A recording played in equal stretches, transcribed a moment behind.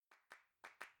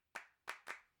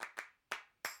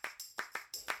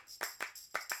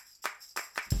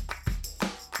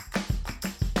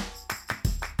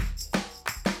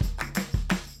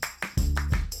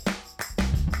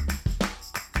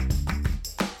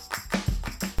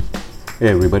Hey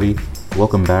everybody,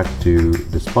 welcome back to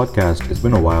this podcast. It's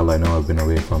been a while. I know I've been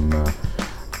away from.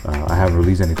 I haven't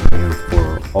released anything new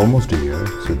for almost a year,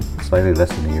 so slightly less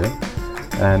than a year.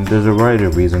 And there's a variety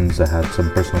of reasons. I had some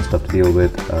personal stuff to deal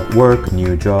with: work,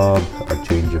 new job, a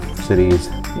change of cities.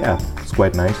 Yeah, it's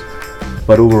quite nice.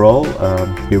 But overall,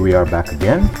 here we are back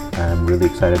again. I'm really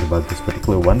excited about this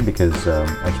particular one because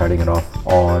I'm starting it off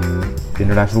on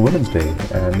International Women's Day.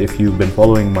 And if you've been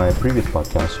following my previous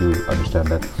podcast, you understand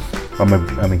that I'm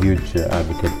a huge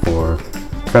advocate for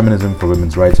feminism, for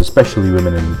women's rights, especially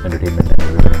women in entertainment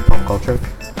and women in pop culture.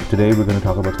 Today we're going to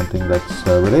talk about something that's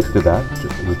related to that,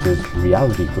 which is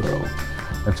Reality Girl.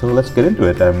 And so let's get into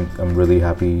it. I'm really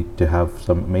happy to have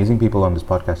some amazing people on this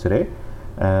podcast today,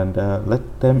 and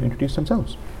let them introduce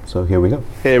themselves. So here we go.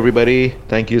 Hey, everybody.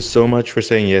 Thank you so much for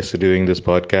saying yes to doing this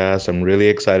podcast. I'm really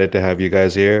excited to have you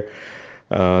guys here.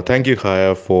 Thank you,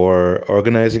 Kaya, for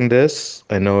organizing this.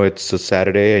 I know it's a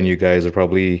Saturday and you guys are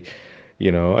probably,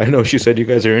 I know she said you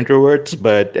guys are introverts,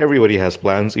 but everybody has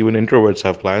plans. Even introverts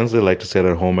have plans. They like to sit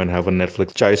at home and have a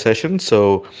Netflix chai session.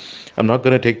 So I'm not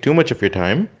going to take too much of your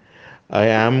time. I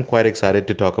am quite excited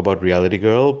to talk about Reality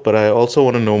Girl, but I also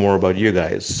want to know more about you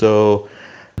guys. So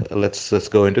let's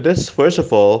go into this. First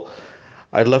of all,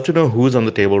 I'd love to know who's on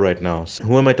the table right now. So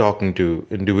who am I talking to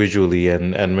individually?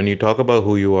 And when you talk about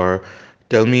who you are,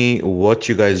 tell me what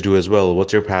you guys do as well.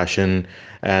 What's your passion?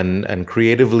 And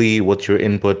creatively, what's your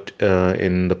input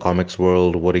in the comics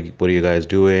world? What are you guys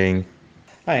doing?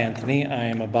 Hi, Anthony.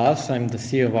 I'm Abbas. I'm the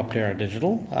CEO of Optera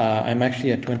Digital. I'm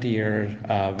actually a 20-year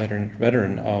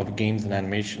veteran of games and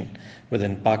animation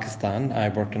within Pakistan. I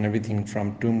worked on everything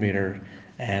from Tomb Raider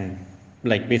and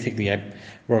basically I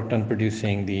worked on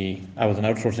I was an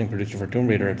outsourcing producer for Tomb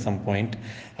Raider at some point.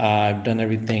 I've done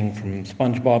everything from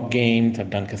SpongeBob games, I've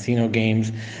done casino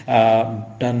games,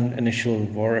 done initial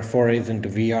forays into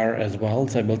VR as well.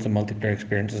 So I built some multiplayer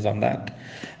experiences on that.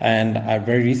 And I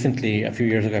very recently, a few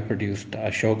years ago, I produced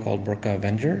a show called Burqa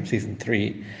Avenger, season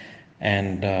 3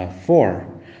 and 4.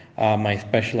 My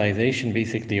specialization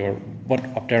basically, or what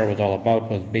Optera was all about,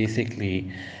 was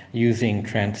basically using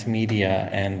transmedia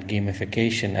and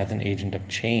gamification as an agent of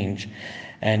change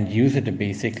and use it to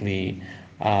basically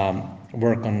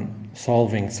work on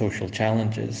solving social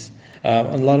challenges.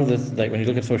 A lot of this, like when you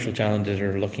look at social challenges,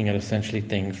 you're looking at essentially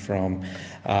things from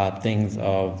things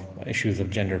of issues of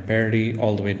gender parity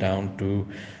all the way down to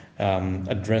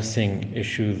addressing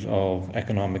issues of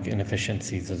economic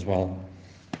inefficiencies as well.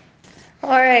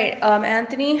 All right,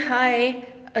 Anthony, hi.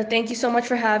 Thank you so much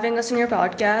for having us on your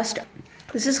podcast.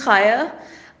 This is Kaya.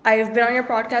 I've been on your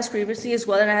podcast previously as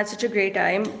well, and I had such a great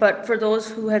time. But for those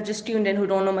who have just tuned in who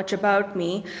don't know much about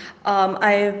me,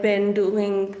 I've been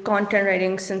doing content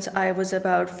writing since I was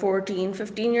about 14,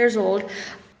 15 years old.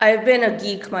 I've been a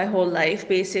geek my whole life,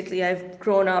 basically. I've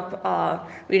grown up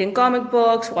reading comic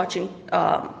books, watching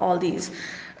all these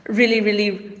really,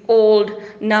 really old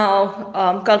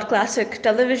now cult classic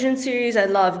television series. I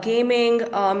love gaming,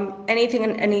 anything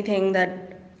and anything that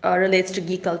relates to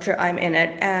geek culture, I'm in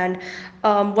it. And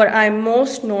what I'm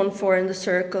most known for in the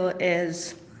circle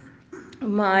is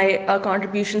my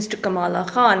contributions to Kamala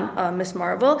Khan, Miss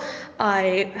Marvel.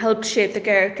 I helped shape the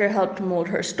character, helped mold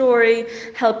her story,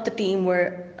 helped the team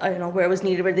where it was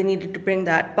needed, where they needed to bring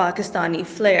that Pakistani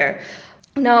flair.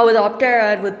 Now with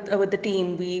Optera, with the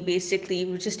team, we've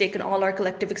just taken all our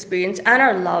collective experience and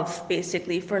our love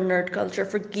basically for nerd culture,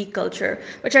 for geek culture,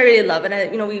 which I really love,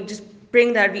 and we just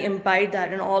bring that, we imbibe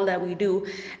that in all that we do,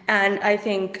 and I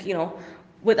think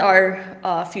with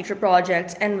our future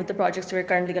projects and with the projects that we're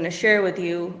currently going to share with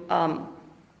you,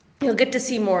 you'll get to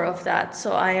see more of that.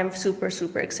 So I am super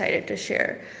super excited to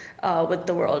share with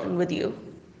the world and with you.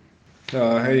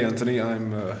 Hey Anthony,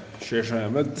 I'm Shersha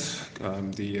Ahmed.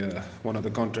 I'm the one of the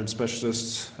content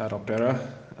specialists at Optera,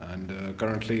 and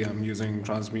currently I'm using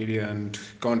transmedia and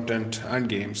content and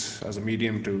games as a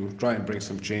medium to try and bring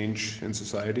some change in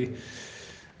society.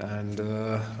 And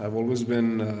I've always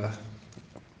been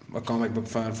a comic book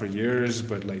fan for years,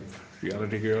 but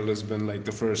Reality Girl has been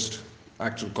the first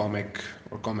actual comic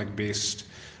or comic-based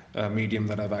medium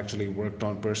that I've actually worked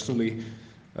on personally,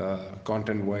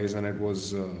 content-wise, and it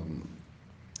was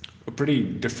a pretty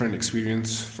different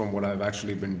experience from what I've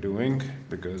actually been doing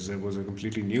because it was a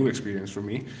completely new experience for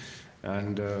me,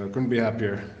 and couldn't be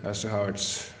happier as to how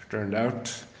it's turned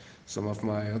out. Some of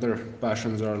my other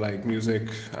passions are like music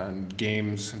and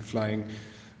games and flying,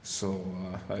 so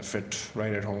I fit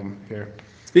right at home here.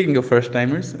 Speaking of first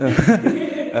timers,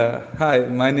 hi,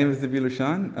 my name is Nabil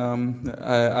Ushan.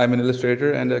 I'm an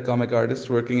illustrator and a comic artist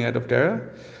working at Optera.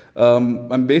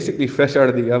 I'm basically fresh out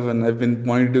of the oven. I've been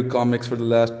wanting to do comics for the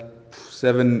last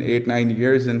 7, 8, 9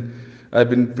 years, and I've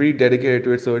been pretty dedicated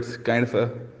to it, so it's kind of a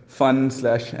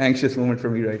fun/anxious moment for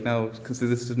me right now, because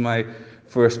this is my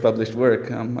first published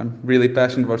work. I'm really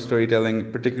passionate about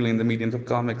storytelling, particularly in the mediums of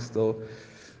comics, so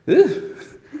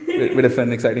bit of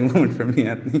an exciting moment for me,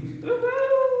 Anthony.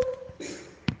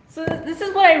 So this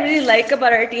is what I really like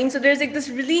about our team. So there's like this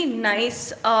really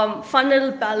nice, fun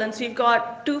little balance. We've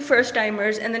got two first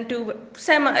timers and then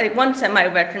one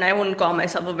semi-veteran. I wouldn't call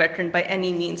myself a veteran by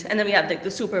any means. And then we have like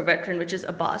the super veteran, which is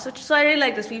Abbas. So I really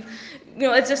like this.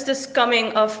 It's just this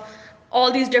coming of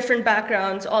all these different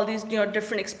backgrounds, all these,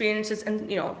 different experiences.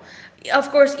 And,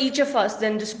 of course, each of us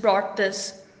then just brought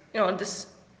this, this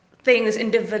thing, this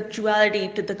individuality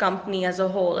to the company as a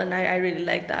whole, and I really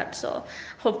like that. So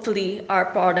hopefully our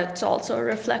products also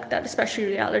reflect that, especially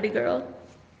Reality Girl.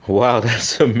 Wow,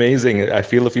 that's amazing. I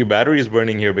feel a few batteries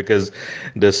burning here because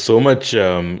there's so much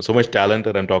talent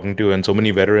that I'm talking to and so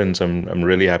many veterans. I'm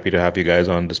really happy to have you guys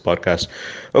on this podcast.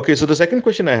 Okay, so the second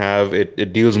question I have,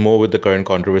 it deals more with the current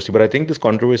controversy, but I think this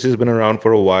controversy has been around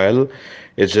for a while.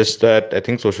 It's just that I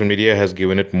think social media has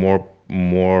given it more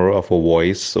of a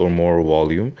voice or more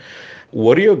volume.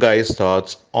 What are your guys'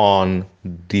 thoughts on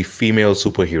the female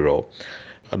superhero?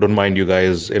 I don't mind you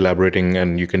guys elaborating,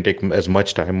 and you can take as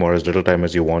much time or as little time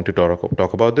as you want to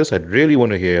talk about this. I'd really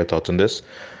want to hear your thoughts on this.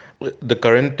 The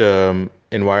current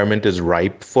environment is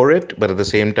ripe for it, but at the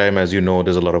same time, as you know,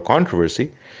 there's a lot of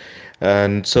controversy.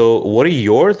 And so, what are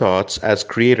your thoughts as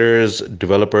creators,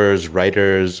 developers,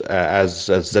 writers, as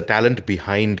the talent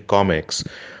behind comics?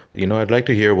 I'd like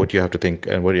to hear what you have to think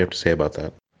and what you have to say about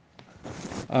that.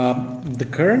 The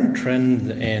current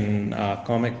trend in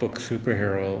comic book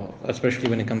superhero, especially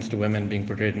when it comes to women being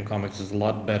portrayed in comics, is a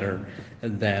lot better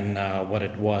than what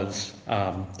it was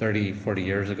 30, 40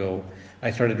 years ago. I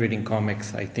started reading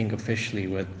comics, I think, officially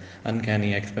with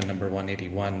Uncanny X-Men number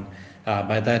 181.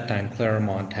 By that time,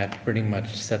 Claremont had pretty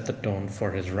much set the tone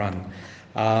for his run.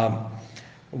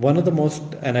 One of the most,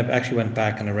 and I've actually went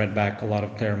back and I read back a lot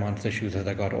of Claremont's issues as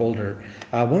I got older.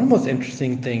 One of the most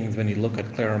interesting things when you look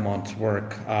at Claremont's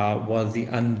work was the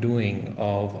undoing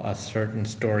of a certain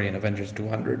story in Avengers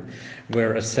 200,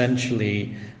 where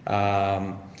essentially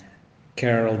Carol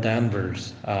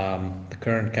Danvers, the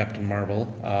current Captain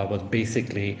Marvel, was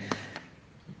basically,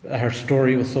 her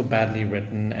story was so badly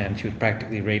written and she was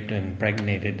practically raped and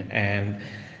impregnated, and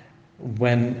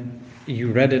when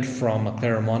you read it from a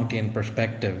Claremontian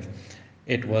perspective,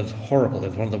 it was horrible. It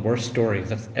was one of the worst stories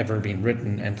that's ever been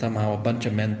written, and somehow a bunch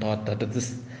of men thought that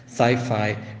this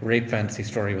sci-fi rape fantasy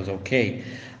story was okay.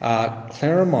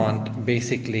 Claremont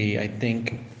basically, I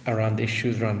think, around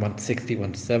issues around 160,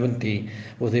 170,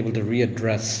 was able to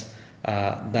readdress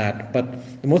that.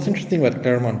 But the most interesting about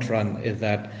Claremont's run is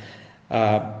that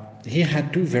he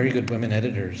had two very good women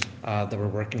editors that were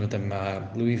working with him,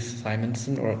 Louise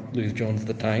Simonson, or Louise Jones at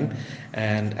the time,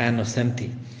 and Anne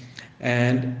Nocenti.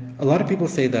 And a lot of people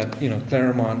say that,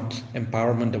 Claremont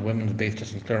empowerment of women is based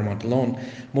just on Claremont alone.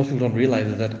 Most people don't realize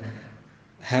is that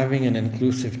having an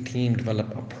inclusive team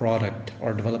develop a product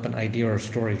or develop an idea or a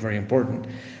story is very important.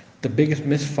 The biggest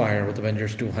misfire with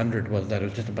Avengers 200 was that it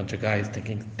was just a bunch of guys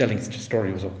telling such a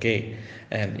story was okay.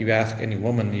 And you ask any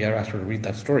woman, you ever ask her to read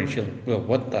that story, she'll, well,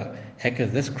 what the heck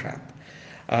is this crap?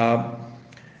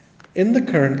 In the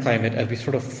current climate, as we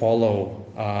sort of follow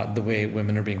the way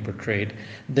women are being portrayed,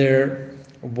 there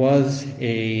was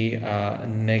a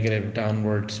negative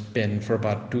downward spin for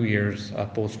about 2 years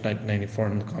post 1994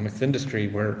 in the comics industry,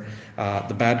 where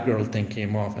the Batgirl thing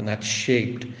came off, and that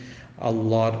shaped a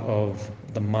lot of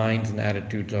the minds and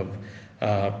attitudes of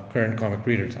current comic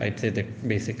readers. I'd say that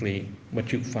basically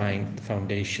what you find, the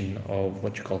foundation of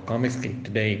what you call Comicsgate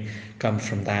today, comes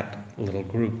from that little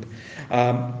group.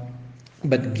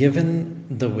 But given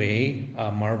the way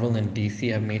Marvel and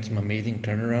DC have made some amazing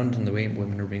turnarounds in the way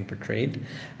women are being portrayed,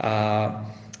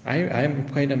 I'm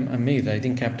quite amazed. I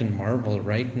think Captain Marvel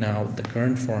right now, the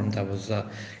current form that was,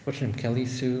 what's her name, Kelly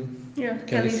Sue? Yeah,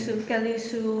 Kelly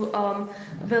Sue,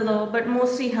 Willow, but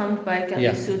mostly helmed by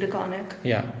Kelly Sue DeConnick.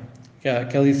 Yeah. Yeah,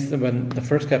 when the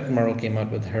first Captain Marvel came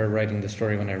out with her writing the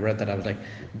story, when I read that, I was like,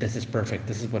 this is perfect.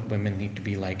 This is what women need to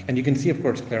be like. And you can see, of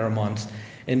course, Claremont's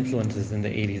influences in the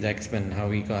 80s X-Men,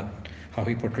 how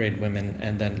he portrayed women,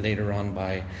 and then later on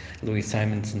by Louise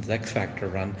Simonson's X Factor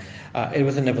run. It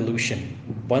was an evolution.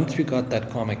 Once we got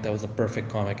that comic, that was a perfect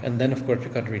comic. And then, of course, we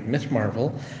got to read Miss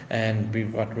Marvel, and we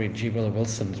got to read G. Willow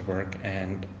Wilson's work,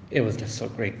 and it was just so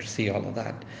great to see all of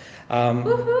that.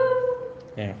 Woohoo!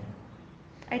 Yeah.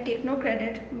 I take no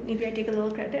credit. Maybe I take a little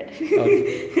credit.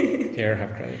 Here,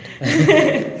 have credit.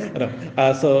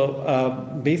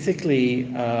 No.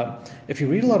 Basically, if you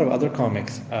read a lot of other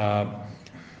comics,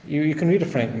 you can read a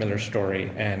Frank Miller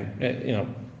story, and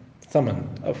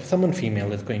someone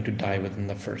female is going to die within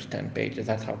the first 10 pages.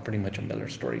 That's how pretty much a Miller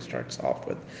story starts off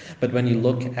with. But when you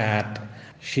look at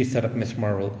She Set Up Miss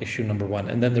Marvel issue number 1,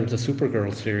 and then there was a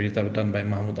Supergirl series that was done by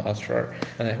Mahmoud Asrar.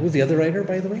 And who's the other writer,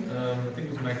 by the way? I think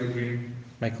it was Michael Green.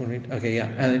 Michael Reed. Okay, yeah,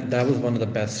 and that was one of the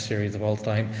best series of all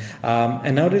time.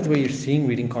 And nowadays, what you're seeing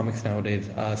reading comics nowadays,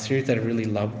 a series that I really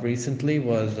loved recently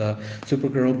was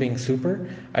Supergirl Being Super.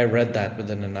 I read that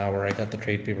within an hour. I got the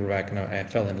trade paperback, and I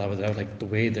fell in love with it. I was like, the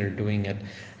way they're doing it.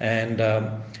 And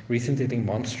recently, I think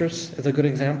Monstrous is a good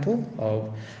example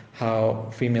of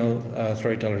how female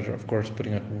storytellers are, of course,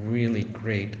 putting out really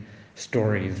great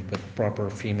stories with proper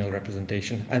female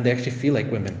representation, and they actually feel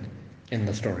like women in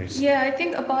the stories. Yeah, I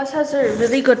think Abbas has a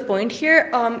really good point here,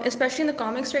 especially in the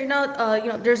comics right now.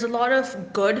 There's a lot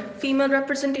of good female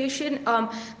representation.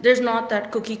 There's not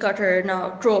that cookie cutter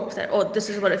now trope that, oh, this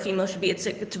is what a female should be.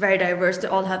 It's very diverse. They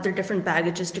all have their different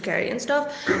baggages to carry and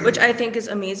stuff, which I think is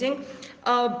amazing.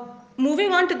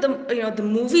 Moving on to the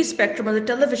movie spectrum or the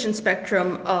television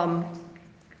spectrum.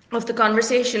 Of the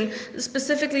conversation,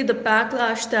 specifically the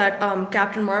backlash that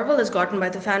Captain Marvel has gotten by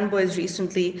the fanboys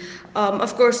recently.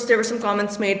 Of course, there were some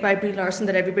comments made by Brie Larson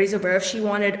that everybody's aware of. She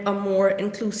wanted a more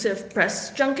inclusive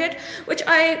press junket, which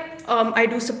I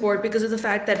do support because of the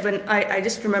fact that when I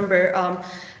just remember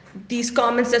these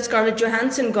comments that Scarlett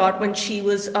Johansson got when she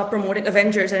was promoting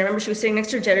Avengers. I remember she was sitting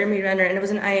next to Jeremy Renner, and it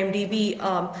was an IMDb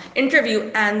interview,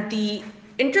 and the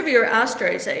interviewer asked her,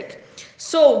 it's like,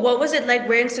 so what was it like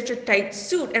wearing such a tight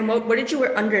suit, and what did you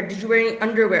wear under it? Did you wear any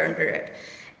underwear under it?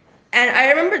 And I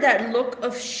remember that look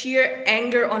of sheer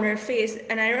anger on her face,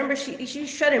 and I remember she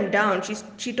shut him down.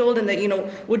 She told him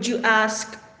that, would you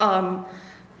ask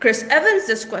Chris Evans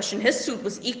this question? His suit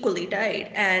was equally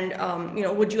dyed, and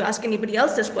would you ask anybody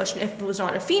else this question if it was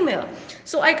not a female?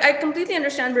 So I completely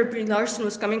understand where Brie Larson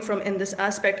was coming from in this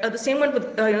aspect. The same one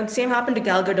with the same happened to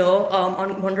Gal Gadot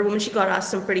on Wonder Woman. She got asked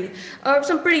some pretty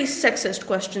sexist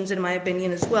questions in my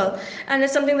opinion as well, and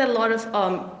it's something that a lot of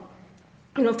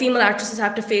female actresses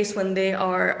have to face when they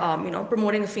are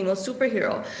promoting a female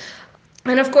superhero.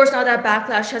 And of course now that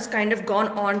backlash has kind of gone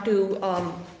on to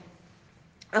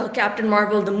Captain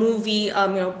Marvel, the movie,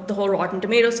 the whole Rotten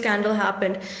Tomatoes scandal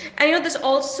happened. And, this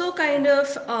also kind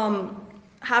of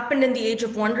happened in the age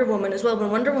of Wonder Woman as well.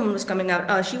 When Wonder Woman was coming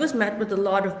out, she was met with a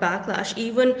lot of backlash.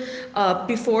 Even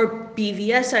before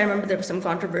BVS, I remember there was some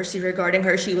controversy regarding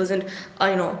her. She wasn't,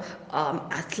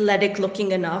 athletic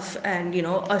looking enough. And,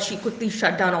 she quickly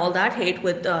shut down all that hate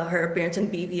with her appearance in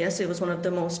BVS. It was one of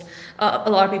the most, a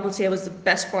lot of people say it was the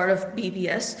best part of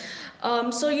BVS.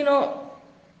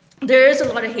 There is a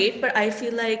lot of hate, but I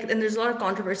feel like, and there's a lot of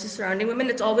controversy surrounding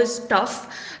women. It's always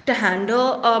tough to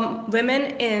handle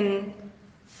women in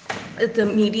the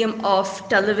medium of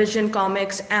television,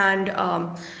 comics, and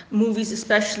movies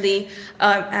especially,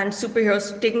 and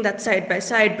superheroes, taking that side by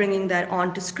side, bringing that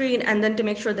onto screen, and then to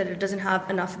make sure that it doesn't have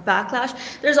enough backlash.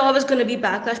 There's always going to be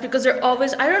backlash because they're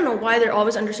always, I don't know why they're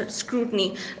always under such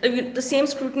scrutiny. The same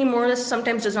scrutiny more or less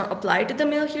sometimes does not apply to the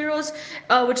male heroes,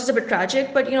 which is a bit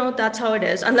tragic, but that's how it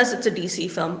is, unless it's a DC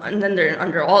film, and then they're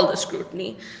under all the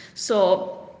scrutiny.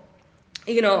 So,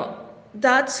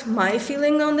 that's my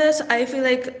feeling on this. I feel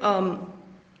like,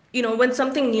 when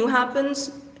something new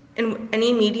happens in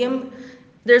any medium,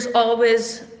 there's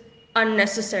always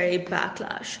unnecessary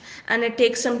backlash. And it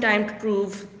takes some time to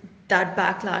prove that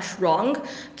backlash wrong.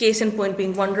 Case in point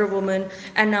being Wonder Woman,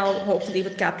 and now hopefully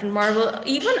with Captain Marvel,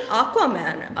 even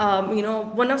Aquaman.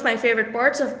 One of my favorite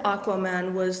parts of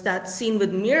Aquaman was that scene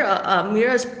with Mira.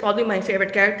 Mira is probably my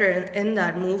favorite character in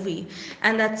that movie.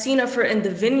 And that scene of her in the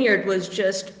vineyard was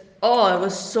just, oh, it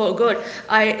was so good.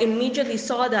 I immediately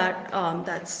saw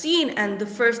that scene, and the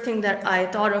first thing that I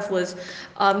thought of was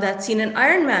that scene in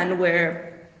Iron Man where,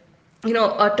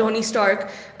 Tony Stark,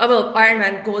 Iron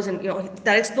Man goes and,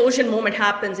 that explosion moment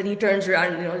happens and he turns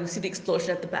around and, you see the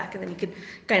explosion at the back, and then you could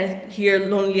kind of hear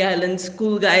Lonely Island's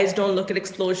Cool Guys Don't Look at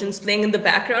Explosions playing in the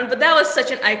background. But that was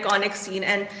such an iconic scene,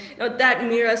 and that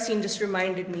Mira scene just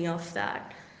reminded me of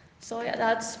that. So yeah,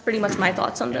 that's pretty much my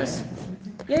thoughts on this.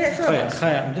 Yeah, sure.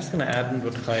 Khaya, I'm just going to add in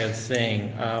what Khaya is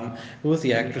saying. Who was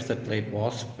the actress that played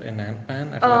Wasp in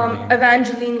Ant-Man?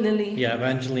 Evangeline Lilly. Yeah,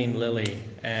 Evangeline Lilly.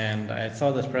 And I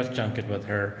saw this press junket with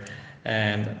her,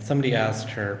 and somebody asked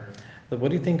her, what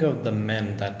do you think of the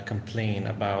men that complain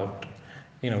about,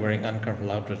 wearing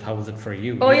uncomfortable outfits? How was it for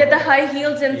you? Oh, yeah, the high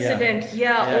heels incident.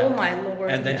 Yeah. Oh, my Lord.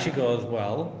 And then she goes,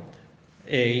 well,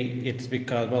 it's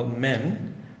because,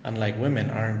 men, unlike women,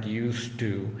 aren't used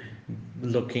to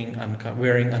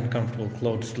wearing uncomfortable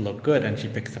clothes to look good, and she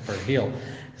picks up her heel.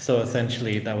 So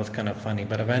essentially, that was kind of funny.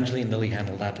 But Evangeline Lilly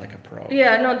handled that like a pro.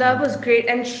 Yeah, no, that was great,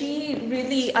 and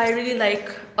I really like,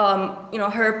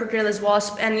 her portrayal as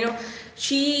Wasp, and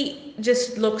she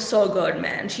just looks so good,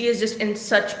 man. She is just in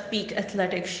such peak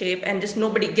athletic shape, and just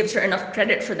nobody gives her enough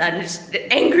credit for that, and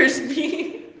it angers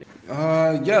me.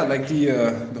 Yeah, like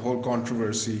the whole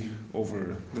controversy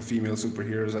over the female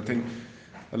superheroes. I think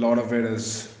a lot of it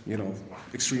is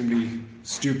extremely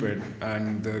stupid,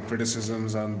 and the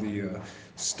criticisms and the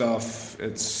stuff.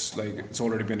 It's like it's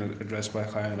already been addressed by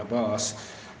Khaya and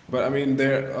Abbas. But I mean,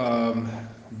 there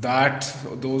that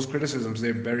those criticisms,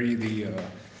 they bury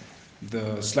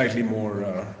the slightly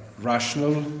more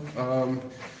rational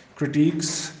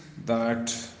critiques,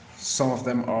 that some of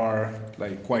them are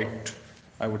like quite,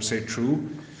 I would say, true,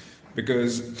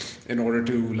 because in order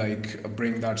to like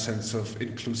bring that sense of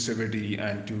inclusivity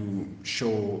and to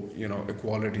show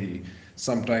equality,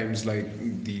 sometimes like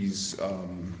these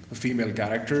female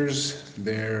characters,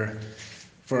 they're,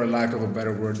 for a lack of a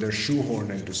better word, they're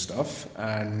shoehorned into stuff.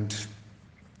 And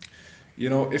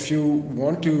if you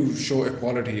want to show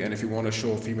equality and if you want to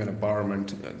show female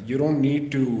empowerment, you don't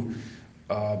need to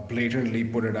blatantly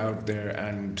put it out there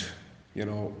and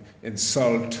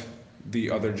insult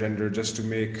the other gender just to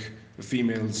make the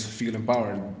females feel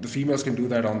empowered. The females can do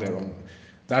that on their own.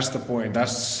 That's the point.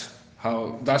 That's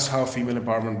how female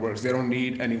empowerment works. They don't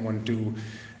need anyone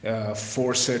to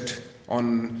force it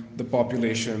on the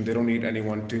population. They don't need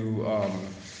anyone to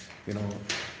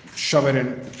shove it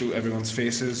into everyone's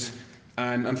faces.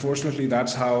 And unfortunately,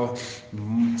 that's how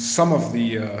some of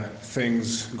the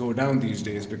things go down these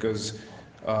days, because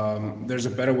there's a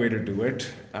better way to do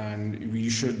it, and we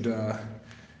should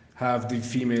have the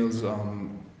females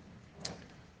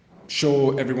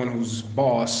show everyone who's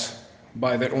boss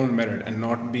by their own merit and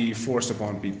not be forced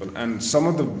upon people. And some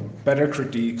of the better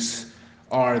critiques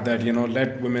are that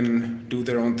let women do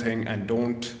their own thing and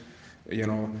don't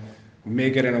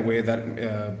make it in a way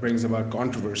that brings about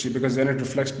controversy, because then it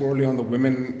reflects poorly on the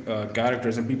women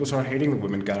characters, and people start hating the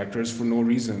women characters for no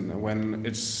reason, when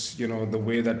it's the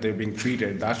way that they're being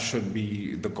treated. That should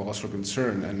be the cause for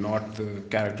concern and not the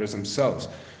characters themselves.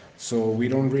 So we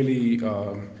don't really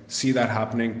see that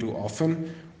happening too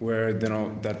often, where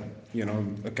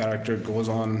a character goes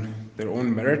on their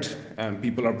own merit and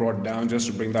people are brought down just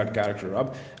to bring that character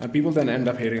up, and people then end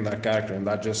up hating that character, and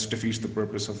that just defeats the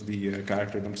purpose of the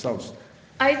character themselves.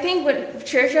 I think when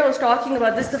Shersha was talking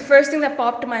about this, the first thing that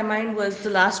popped to my mind was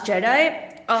The Last Jedi.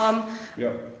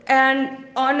 Yeah. And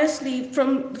honestly,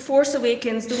 from Force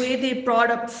Awakens, the way they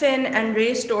brought up Finn and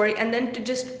Rey's story, and then to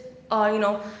just,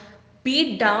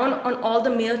 beat down on all the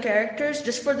male characters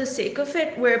just for the sake of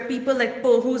it, where people like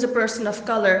Poe, who's a person of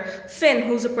color, Finn,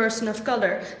 who's a person of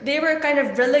color, they were kind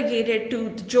of relegated to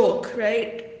the joke,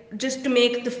 right? Just to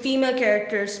make the female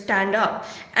characters stand up.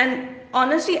 And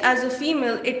honestly, as a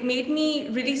female, it made me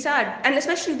really sad. And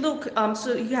especially Luke.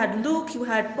 So you had Luke, you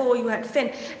had Poe, you had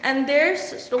Finn, and their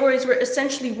stories were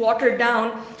essentially watered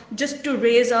down just to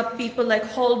raise up people like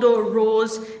Holdo,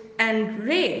 Rose, and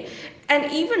Rey. And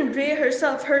even Rey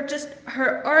herself,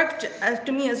 her arc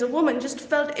to me as a woman just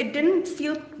felt, it didn't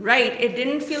feel right. It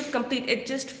didn't feel complete. It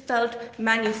just felt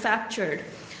manufactured.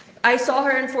 I saw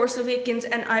her in Force Awakens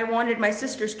and I wanted my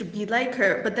sisters to be like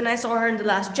her. But then I saw her in The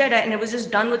Last Jedi and it was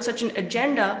just done with such an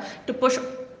agenda to push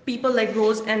people like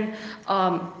Rose and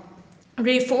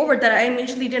Rey forward, that I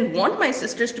immediately didn't want my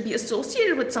sisters to be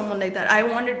associated with someone like that. I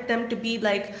wanted them to be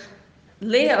like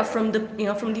Leia from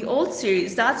the old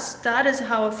series. That is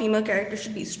how a female character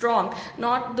should be strong,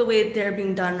 not the way they're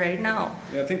being done right now.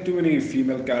 Yeah, I think too many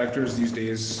female characters these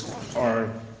days are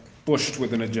pushed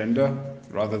with an agenda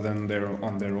rather than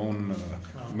on their own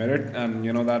merit, and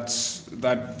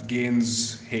that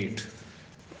gains hate.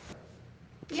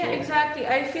 Yeah, exactly.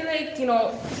 I feel like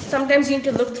sometimes you need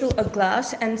to look through a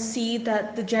glass and see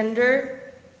that the gender,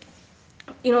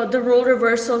 the role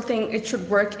reversal thing, it should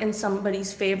work in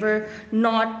somebody's favor,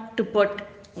 not to put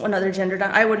another gender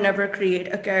down. I would never create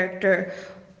a character,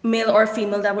 male or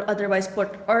female, that would otherwise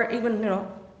put, or even,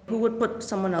 who would put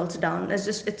someone else down.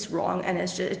 It's wrong, and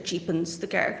it cheapens the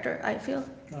character, I feel.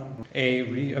 A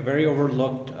very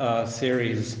overlooked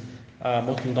series.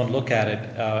 Most people don't look at it,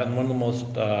 and one of the most,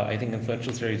 I think,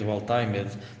 influential series of all time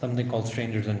is something called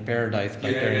Strangers in Paradise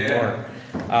by Terry Moore.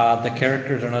 The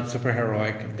characters are not super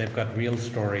heroic. They've got real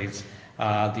stories.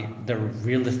 They're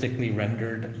realistically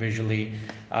rendered visually.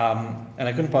 And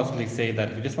I couldn't possibly say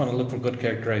that if you just want to look for good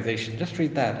characterization, just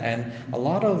read that. And a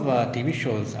lot of TV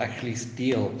shows actually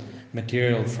steal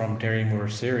material from Terry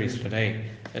Moore's series today.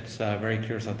 It's very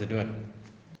curious how they do it.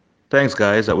 Thanks,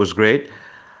 guys. That was great.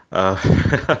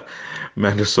 Uh,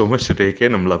 man, there's so much to take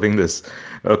in. I'm loving this.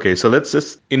 Okay, so let's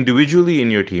just individually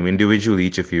in your team, individually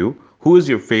each of you, who is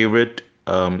your favorite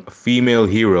female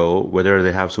hero, whether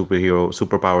they have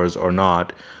superpowers or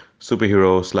not,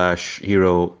 superhero slash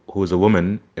hero who is a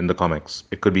woman in the comics?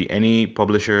 It could be any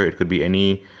publisher, it could be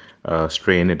any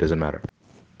strain, it doesn't matter.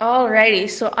 Alrighty,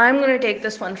 so I'm gonna take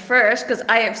this one first because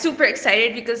I am super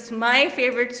excited because my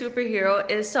favorite superhero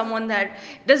is someone that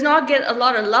does not get a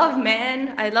lot of love,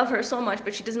 man. I love her so much,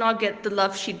 but she does not get the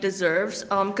love she deserves.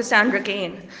 Cassandra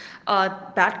Cain,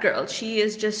 Batgirl. She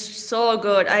is just so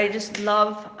good. I just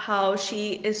love how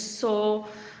she is so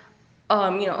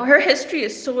her history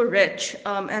is so rich,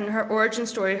 and her origin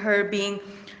story, her being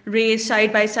raised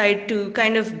side by side to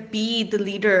kind of be the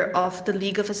leader of the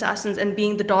League of Assassins and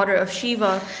being the daughter of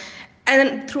Shiva. And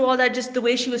then through all that, just the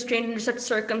way she was trained under such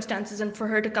circumstances, and for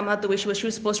her to come out the way she was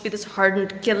supposed to be this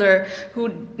hardened killer who,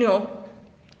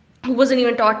 who wasn't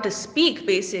even taught to speak,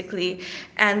 basically.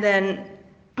 And then,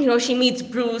 she meets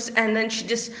Bruce, and then she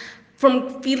just,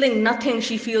 from feeling nothing,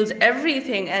 she feels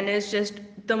everything, and it's just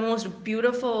the most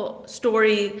beautiful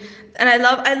story. And I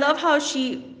love how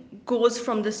she goes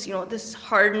from this, this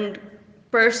hardened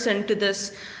person to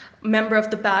this member of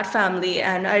the Bat family.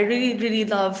 And I really, really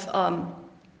love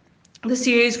the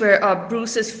series where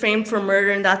Bruce is framed for murder,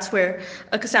 and that's where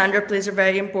Cassandra plays a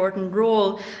very important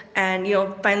role. And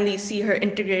finally see her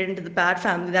integrated into the Bat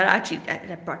family.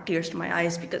 That brought tears to my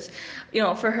eyes because,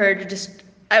 for her to just.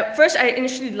 First, I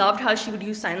initially loved how she would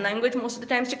use sign language most of the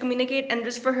times to communicate, and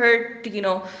just for her to,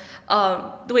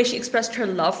 the way she expressed her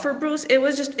love for Bruce, it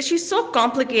was just, she's so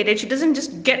complicated. She doesn't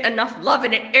just get enough love,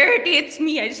 and it irritates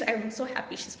me. I'm so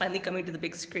happy she's finally coming to the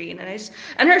big screen,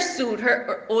 and her suit,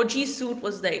 her OG suit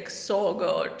was like so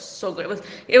good, so good.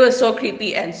 It was so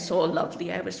creepy and so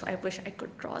lovely. I wish I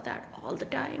could draw that all the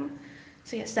time.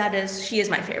 So yes, she is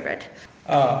my favorite.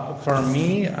 For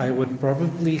me, I would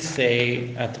probably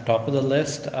say at the top of the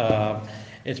list,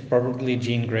 it's probably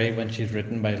Jean Grey when she's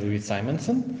written by Louise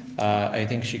Simonson. I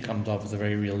think she comes off as a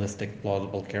very realistic,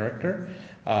 plausible character.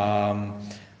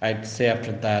 I'd say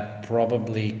after that,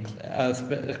 probably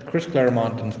Chris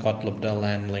Claremont and Scott Lobdell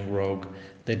handling Rogue.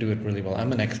 They do it really well.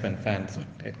 I'm an X-Men fan, so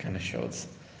it kind of shows.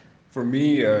 For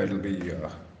me, it'll be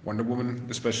Wonder Woman,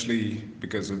 especially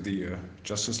because of the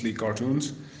Justice League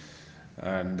cartoons.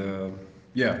 And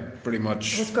pretty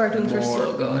much. Those cartoons were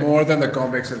so good. More than the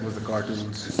comics, it was the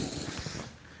cartoons.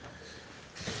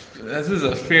 This is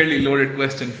a fairly loaded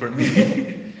question for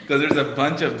me because there's a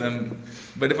bunch of them.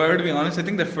 But if I were to be honest, I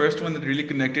think the first one that really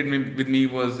connected with me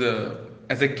was,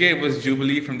 as a kid, was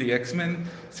Jubilee from the X-Men.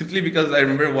 Simply because I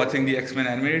remember watching the X-Men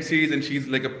animated series, and she's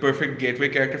like a perfect gateway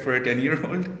character for a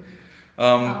 10-year-old.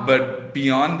 But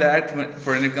beyond that,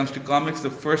 when it comes to comics,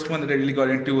 the first one that I really got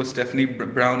into was Stephanie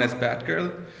Brown as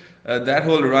Batgirl. That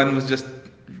whole run was just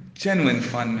genuine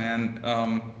fun, man.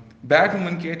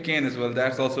 Batwoman, Kate Kane as well.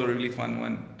 That's also a really fun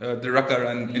one. The Rucka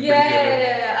run in particular.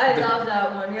 Yeah. I love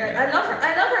that one. Yeah, I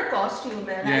love her costume,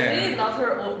 man. Yeah. I really love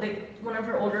her one of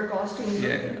her older costumes.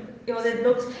 Yeah. It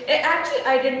looks.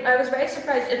 I was very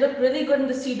surprised. It looked really good in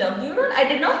the CW run. I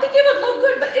did not think it would look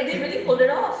good, but they really pulled it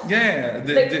off. Yeah.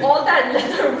 All that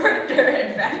leather worked to her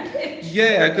advantage.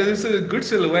 Yeah, because it's a good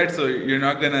silhouette, so you're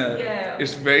not gonna. Yeah.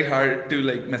 It's very hard to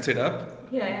mess it up.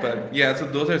 Yeah. But yeah, so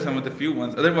those are some of the few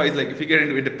ones. Otherwise, if you get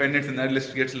into independence, and that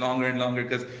list gets longer and longer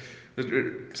because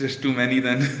there's just too many.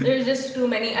 Then there's just too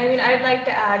many. I mean, I'd like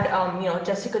to add,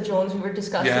 Jessica Jones. We were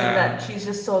discussing that she's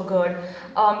just so good.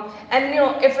 And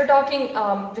if we're talking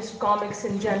just comics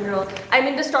in general, I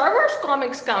mean, the Star Wars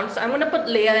comics count. So I'm gonna put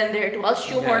Leia in there too. I'll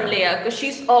shoehorn Leia because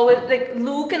she's always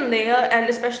Luke and Leia, and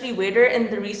especially Vader in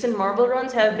the recent Marvel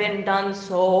runs have been done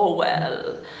so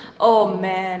well. Oh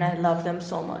man, I love them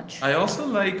so much. I also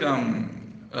like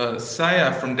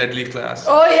Saya from Deadly Class.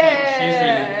 Oh she's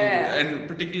really cool. And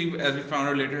particularly as we found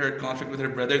out later, her conflict with her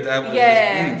brother, that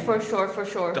was for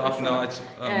sure. Top notch.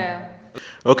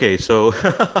 Okay, so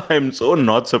I'm so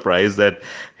not surprised that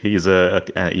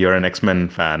you're an X-Men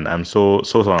fan. I'm so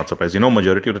not surprised.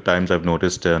 Majority of the times I've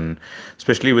noticed,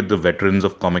 especially with the veterans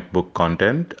of comic book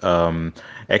content,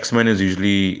 X-Men is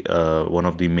usually one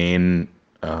of the main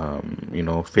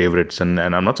favorites, and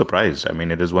I'm not surprised. I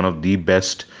mean, it is one of the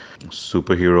best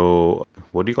superhero,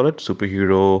 what do you call it?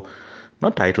 Superhero,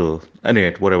 not title,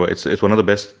 anyway, whatever. It's one of the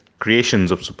best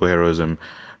creations of superheroism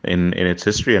in its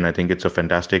history, and I think it's a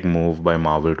fantastic move by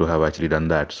Marvel to have actually done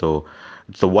that. So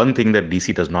it's the one thing that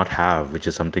DC does not have, which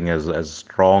is something as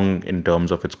strong in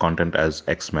terms of its content as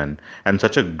X-Men, and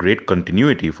such a great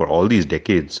continuity for all these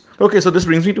decades. Okay, so this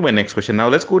brings me to my next question. Now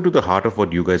let's go to the heart of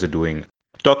what you guys are doing.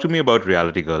 Talk to me about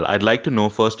Reality Girl. I'd like to know,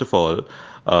 first of all,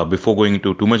 before going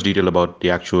into too much detail about the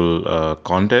actual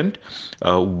content,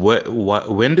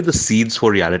 when did the seeds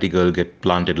for Reality Girl get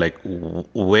planted? Like,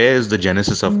 where is the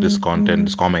genesis of this content,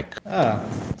 this comic? Ah,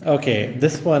 okay.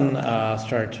 This one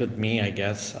starts with me, I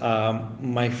guess.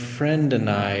 My friend and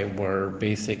I were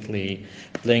basically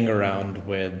playing around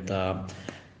with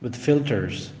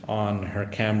filters on her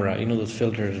camera. You know those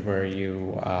filters where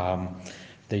you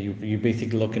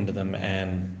basically look into them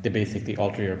and they basically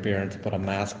alter your appearance, put a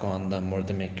mask on them, or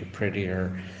they make you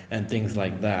prettier and things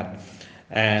like that.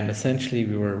 And essentially,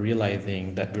 we were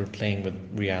realizing that we were playing with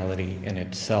reality in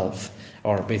itself,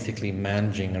 or basically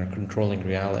managing or controlling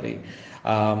reality.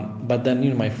 But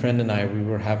then, my friend and I, we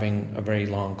were having a very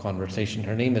long conversation.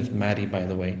 Her name is Maddie, by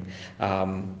the way.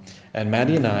 And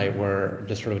Maddie and I were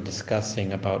just sort of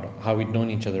discussing about how we'd known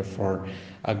each other for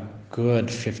a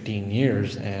good 15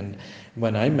 years. And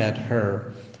when I met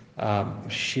her,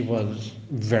 she was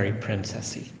very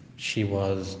princessy. She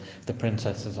was the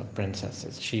princesses of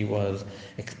princesses. She was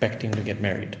expecting to get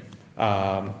married.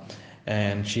 Um,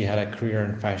 and she had a career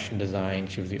in fashion design.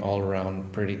 She was the all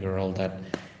around pretty girl that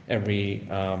every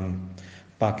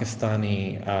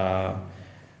Pakistani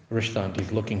rishta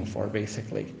is looking for,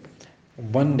 basically.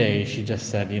 One day she just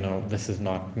said, this is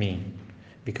not me,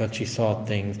 because she saw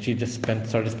things. She just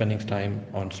started spending time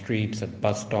on streets, at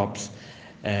bus stops,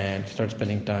 and she started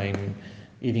spending time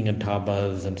eating in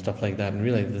dhabas and stuff like that, and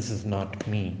realized this is not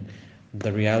me.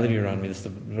 The reality around me,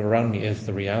 around me is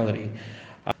the reality.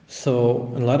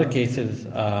 So in a lot of cases,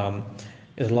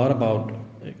 it's a lot about,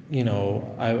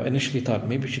 I initially thought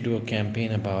maybe we should do a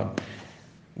campaign about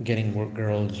getting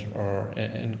girls or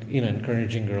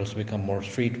encouraging girls to become more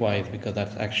streetwise, because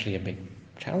that's actually a big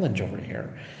challenge over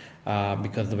here,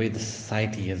 because the way the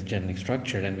society is generally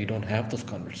structured and we don't have those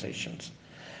conversations.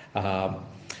 Um,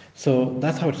 so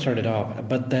that's how it started off.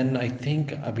 But then I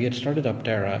think we had started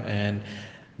Aptera, and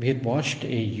we had watched a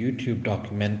YouTube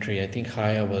documentary. I think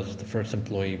Haya was the first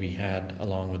employee we had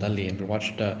along with Ali, and we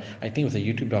watched, I think it was a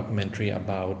YouTube documentary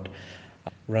about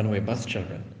runaway bus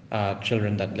children,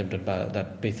 children that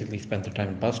that basically spent their time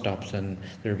in bus stops and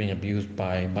they were being abused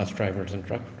by bus drivers and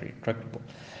truck people.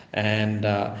 And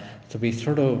so we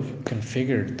sort of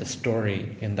configured the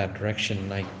story in that direction.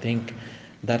 And I think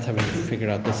that's how we figured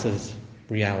out this is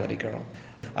Reality Girl.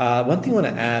 One thing I want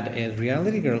to add is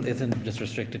Reality Girl isn't just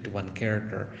restricted to one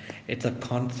character. It's a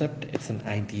concept, it's an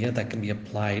idea that can be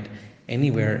applied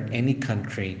anywhere, any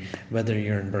country, whether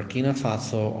you're in Burkina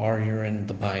Faso or you're in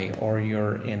Dubai or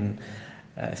you're in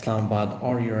Islamabad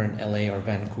or you're in LA or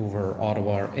Vancouver or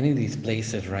Ottawa or any of these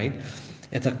places, right?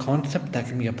 It's a concept that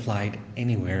can be applied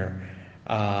anywhere.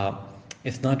 Uh,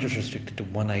 it's not just restricted to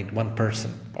one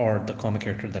person or the comic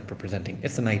character that we're presenting.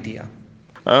 It's an idea.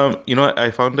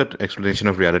 I found that explanation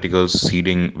of Reality Girls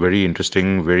seeding very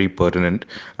interesting, very pertinent,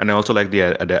 and I also like the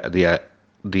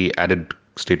added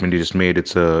statement you just made.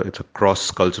 It's a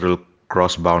cross-cultural,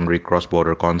 cross-boundary,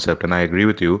 cross-border concept, and I agree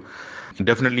with you.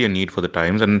 Definitely a need for the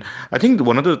times, and I think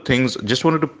one of the things, just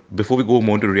wanted to, before we go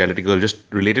more into Reality Girl, just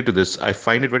related to this, I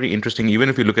find it very interesting. Even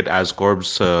if you look at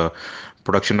Ascorp's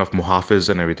production of Muhafiz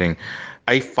and everything,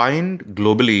 I find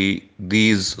globally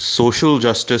these social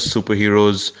justice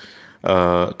superheroes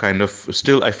kind of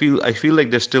still, I feel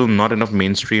like there's still not enough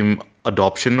mainstream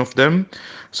adoption of them.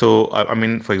 So I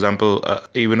mean, for example,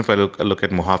 even if I look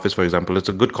at Muhafiz, for example, it's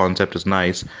a good concept, it's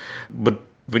nice, but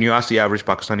when you ask the average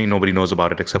Pakistani, nobody knows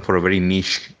about it except for a very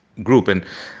niche group. And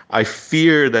I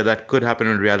fear that that could happen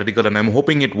in Reality Girl, and I'm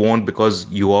hoping it won't, because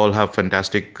you all have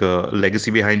fantastic legacy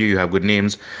behind you. You have good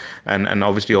names, and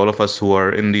obviously all of us who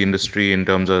are in the industry in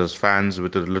terms of as fans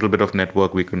with a little bit of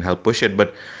network, we can help push it.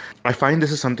 But I find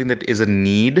this is something that is a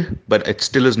need, but it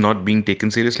still is not being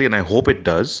taken seriously, and I hope it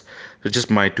does. So just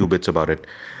my two bits about it.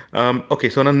 Okay,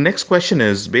 so the next question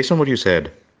is based on what you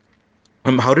said.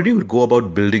 How did you go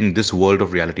about building this world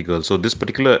of Reality Girl? So this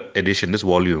particular edition, this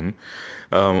volume,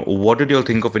 what did you all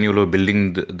think of when you were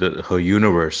building her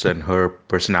universe and her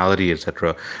personality,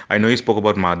 etc.? I know you spoke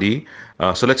about Madi,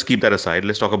 so let's keep that aside.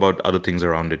 Let's talk about other things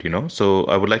around it. So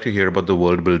I would like to hear about the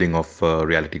world building of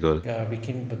Reality Girl. We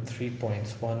came up with 3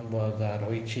 points. One was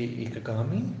Roichi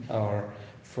Ikegami,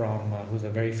 who's a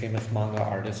very famous manga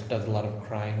artist, does a lot of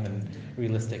crime and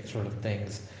realistic sort of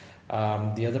things.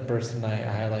 The other person I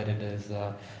highlighted is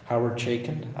Howard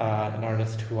Chaykin, an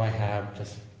artist who I have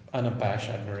just unabashed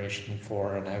admiration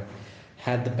for, and I've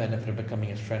had the benefit of becoming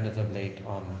his friend as of late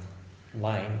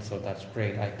online, so that's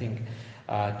great. I think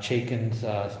Chaykin's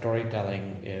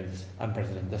storytelling is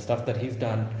unprecedented. The stuff that he's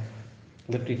done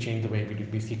literally changed the way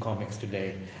we see comics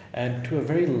today. And to a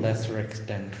very lesser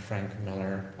extent, Frank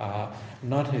Miller,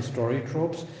 not his story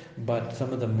tropes, but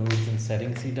some of the moods and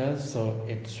settings he does. So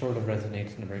it sort of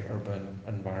resonates in a very urban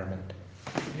environment.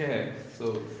 Yeah,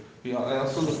 so I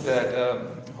also looked at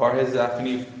Jorge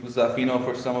Zafino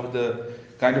for some of the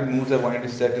kind of moods I wanted to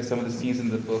set in some of the scenes in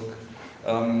the book.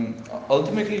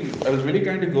 Ultimately, I was really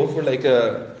trying to go for like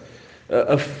a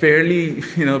fairly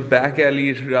back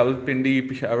alley Rawalpindi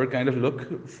Peshawar kind of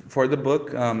look for the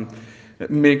book.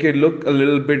 Make it look a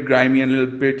little bit grimy and a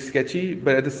little bit sketchy,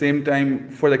 but at the same time,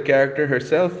 for the character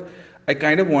herself, I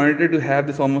kind of wanted her to have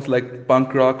this almost like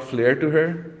punk rock flair to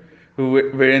her,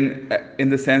 wherein in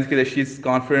the sense that she's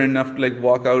confident enough to like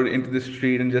walk out into the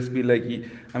street and just be like,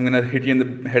 I'm gonna hit you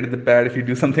in the head with the bat if you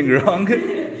do something wrong.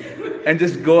 And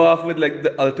just go off with like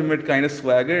the ultimate kind of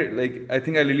swagger. Like I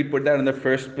think I really put that on the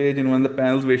first page in one of the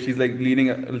panels where she's like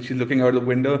she's looking out the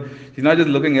window. She's not just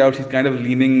looking out, she's kind of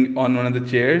leaning on one of the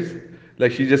chairs.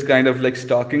 Like she's just kind of like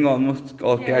stalking almost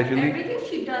all casually. Everything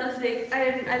she does, like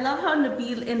I love how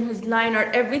Nabil in his line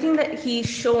art, everything that he's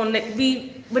shown, like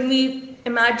when we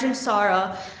imagine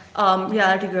Sarah,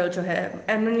 reality girl jo hai,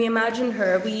 and when we imagine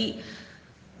her, we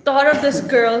thought of this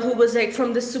girl who was like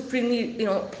from this supremely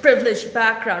privileged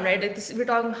background, right? Like this, we're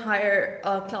talking higher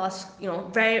class,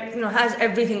 very has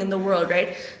everything in the world,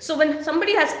 right? So when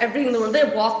somebody has everything in the world, they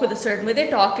walk with a certain way, they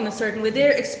talk in a certain way,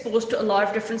 they're exposed to a lot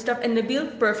of different stuff, and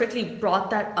Nabil perfectly brought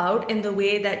that out in the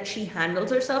way that she handles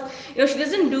herself. She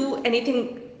doesn't do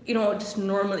anything just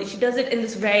normally. She does it in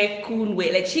this very cool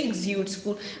way. Like she exudes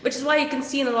cool, which is why you can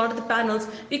see in a lot of the panels,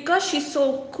 because she's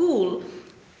so cool,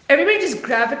 everybody just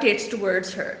gravitates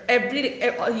towards her.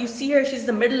 You see her, she's in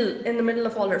the middle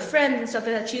of all her friends and stuff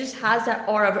like that. She just has that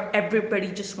aura where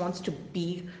everybody just wants to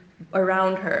be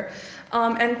around her.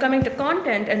 And coming to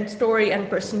content and story and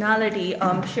personality,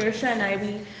 Shersha and I,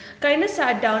 we kind of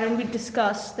sat down and we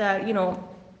discussed that,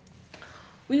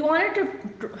 we wanted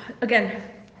to, again,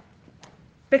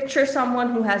 picture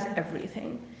someone who has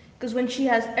everything. Because when she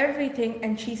has everything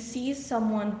and she sees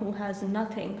someone who has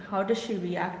nothing, how does she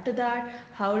react to that?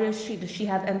 Does she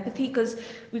have empathy? Because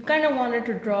we kind of wanted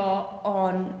to draw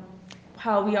on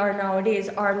how we are nowadays,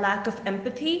 our lack of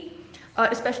empathy,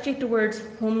 especially towards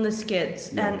homeless kids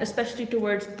and especially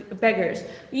towards beggars.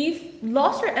 We've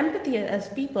lost our empathy as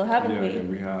people, haven't we? Yeah,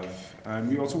 we have. And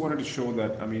we also wanted to show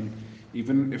that,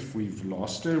 even if we've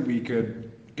lost it, we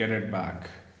could get it back.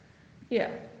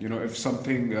 Yeah. If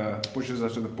something pushes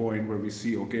us to the point where we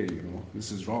see, okay,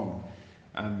 this is wrong,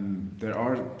 and there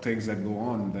are things that go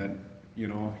on that,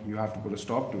 you have to put a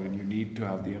stop to, and you need to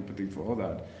have the empathy for all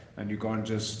that, and you can't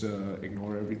just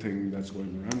ignore everything that's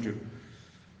going around you.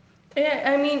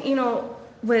 Yeah,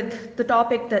 with the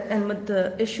topic and with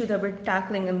the issue that we're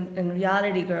tackling in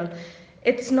Reality Girl,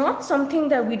 it's not something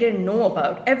that we didn't know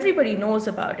about. Everybody knows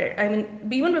about it.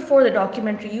 Even before the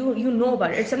documentary, you know about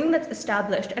it. It's something that's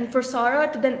established. And for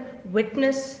Sarah to then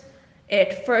witness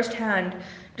it firsthand,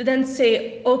 to then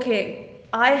say, okay,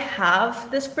 I have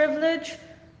this privilege.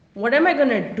 What am I going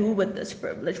to do with this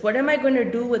privilege? What am I going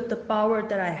to do with the power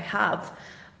that I have?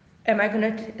 Am I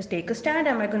going to take a stand?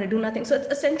 Am I going to do nothing? So it's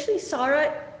essentially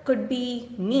Sarah could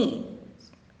be me.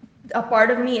 A part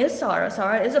of me is Sarah.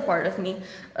 Sarah is a part of me.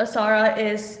 Sarah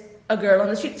is a girl on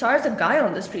the street. Sarah is a guy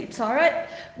on the street.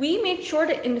 We made sure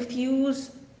to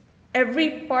infuse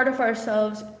every part of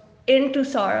ourselves into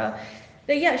Sarah.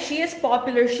 That yeah, she is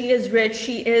popular, she is rich,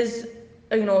 she is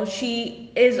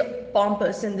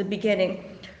pompous in the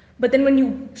beginning. But then when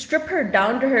you strip her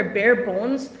down to her bare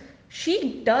bones,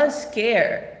 she does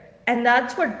care. And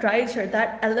that's what drives her,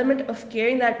 that element of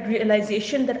caring, that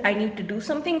realization that I need to do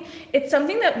something. It's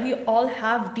something that we all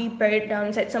have deep buried down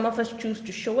inside. Some of us choose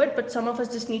to show it, but some of us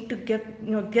just need to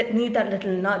need that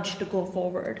little nudge to go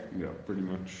forward. Yeah, pretty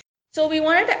much. So we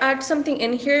wanted to add something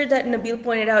in here that Nabil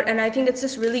pointed out, and I think it's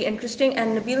just really interesting.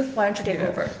 And Nabil, why don't you take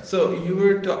over? So you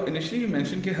were initially you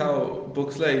mentioned how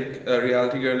books like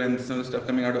Reality Girl and some of the stuff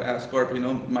coming out of Ascorp,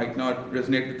 might not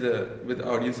resonate with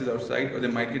audiences outside, or they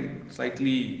might get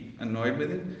slightly annoyed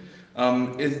with it.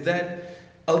 Is that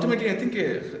ultimately I think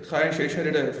Khaya and Shersha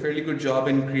did a fairly good job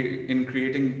in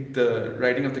creating the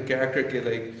writing of the character.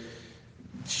 Like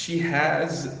she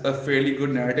has a fairly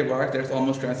good narrative arc that's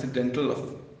almost transcendental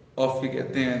of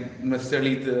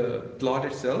necessarily the plot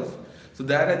itself. So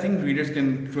that I think readers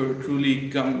can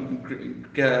truly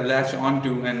latch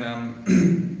onto and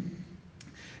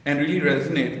and really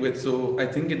resonate with. So I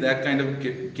think that kind of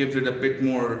gives it a bit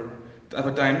more of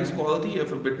a timeless quality,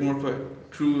 of a bit more of a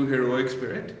true heroic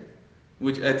spirit.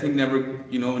 which I think never,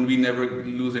 when we never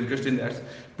lose interest in, that's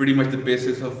pretty much the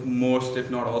basis of most,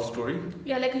 if not all, story.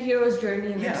 Yeah, like a hero's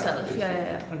journey in Yeah, itself. it's- Yeah, yeah,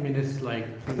 yeah. I mean, it's like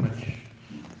pretty much.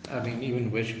 I mean,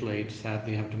 even Witchblade.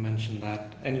 Sadly, I have to mention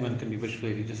that anyone can be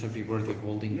Witchblade. You just have to be worthy of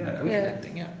holding Yeah. Witchblade Yeah.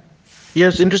 thing. Yeah.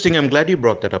 Yes, interesting. I'm glad you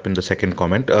brought that up in the second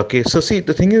comment. Okay, so see,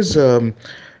 the thing is,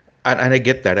 and I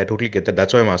get that. I totally get that.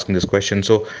 That's why I'm asking this question.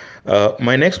 So,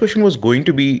 my next question was going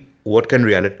to be, what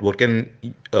can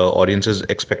audiences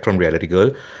expect from Reality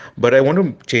Girl? But I want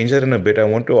to change that in a bit. I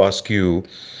want to ask you.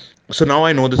 So now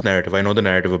I know this narrative. I know the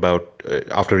narrative about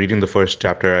after reading the first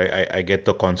chapter, I get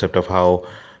the concept of how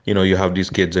you have these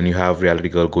kids and you have Reality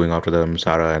Girl going after them,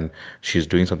 Sarah, and she's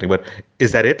doing something. But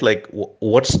is that it? Like,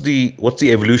 what's the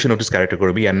evolution of this character going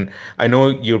to be? And I know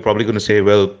you're probably going to say,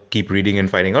 well, keep reading and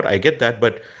finding out. I get that,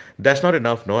 but that's not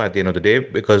enough, no, at the end of the day,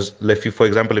 because if you, for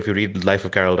example, if you read Life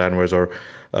of Carol Danvers, or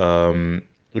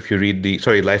if you read the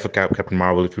Life of Captain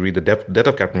Marvel, if you read the Death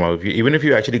of Captain Marvel, even if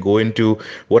you actually go into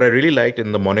what I really liked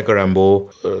in the Monica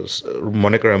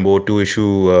Rambeau 2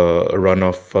 issue run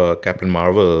of Captain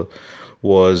Marvel,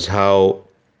 was how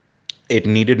it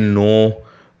needed no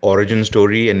origin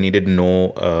story and needed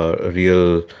no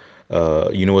real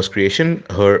universe creation.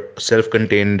 Her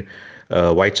self-contained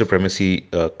white supremacy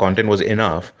content was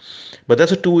enough, but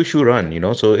that's a 2 issue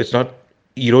run, so it's not,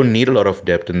 you don't need a lot of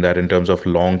depth in that in terms of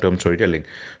long-term storytelling.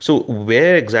 So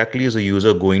where exactly is the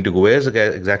user going to go?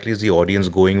 Exactly is the audience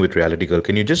going with Reality Girl?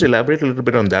 Can you just elaborate a little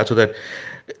bit on that so that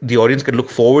the audience can look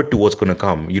forward to what's going to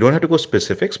come? You don't have to go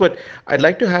specifics, but I'd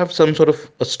like to have some sort of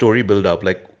a story build up,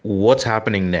 like what's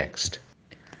happening next.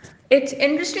 It's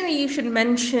interesting that you should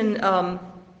mention,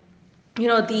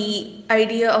 the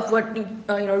idea of what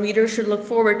readers should look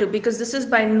forward to, because this is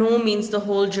by no means the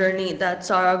whole journey that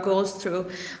Sarah goes through,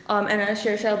 and as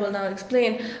Shersha will now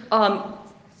explain,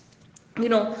 you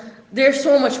know, there's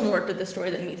so much more to the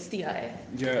story than meets the eye.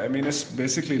 Yeah, I mean, it's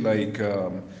basically like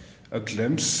a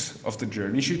glimpse of the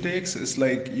journey she takes. It's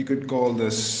like you could call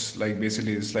this like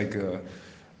basically it's like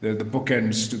the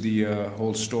bookends to the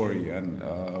whole story, and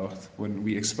when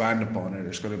we expand upon it,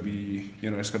 it's going to be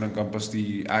it's going to encompass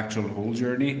the actual whole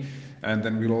journey, and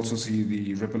then we'll also see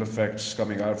the ripple effects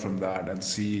coming out from that, and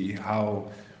see how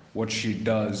what she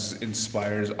does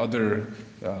inspires other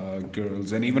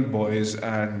girls and even boys,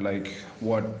 and like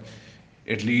what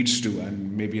it leads to,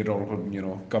 and maybe it all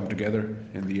could come together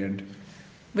in the end.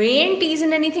 We ain't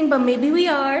teasing anything, but maybe we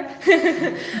are.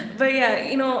 But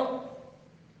yeah,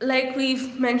 like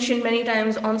we've mentioned many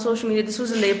times on social media, this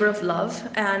was a labor of love,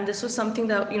 and this was something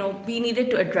that we needed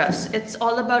to address. It's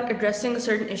all about addressing a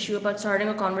certain issue, about starting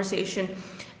a conversation,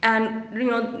 and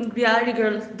Reality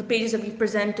Girl, the pages that we've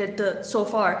presented so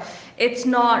far, it's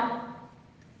not.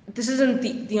 This isn't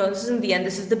this isn't the end.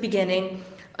 This is the beginning.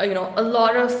 A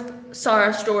lot of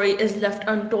Sarah's story is left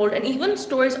untold, and even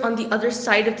stories on the other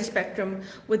side of the spectrum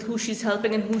with who she's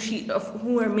helping and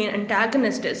who her main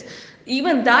antagonist is.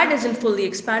 Even that isn't fully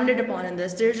expanded upon in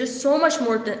this. There's just so much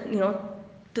more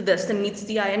to this than meets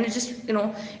the eye, and it just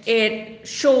it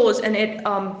shows, and it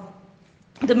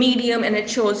the medium, and it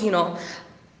shows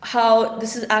how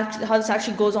this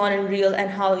actually goes on in real, and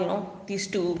how these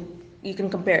two, you can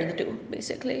compare the two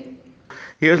basically.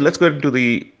 Here, let's go into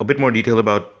a bit more detail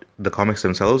about the comics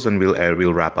themselves, and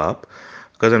we'll wrap up,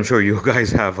 because I'm sure you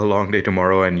guys have a long day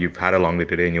tomorrow, and you've had a long day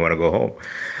today, and you want to go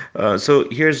home. So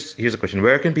here's a question: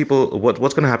 where can people?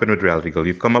 What's going to happen with Reality Girl?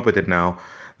 You've come up with it now.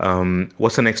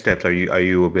 What's the next steps? Are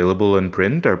you available in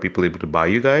print? Are people able to buy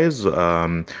you guys?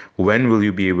 When will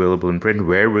you be available in print?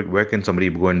 Where can somebody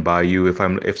go and buy you?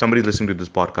 If somebody's listening to this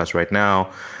podcast right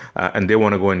now, and they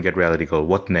want to go and get Reality Girl,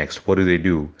 what next? What do they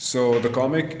do? So the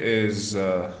comic is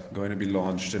going to be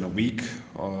launched in a week,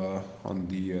 on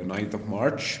the 9th of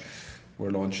March. We're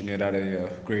launching it at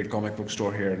a great comic book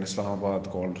store here in Islamabad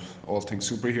called All Things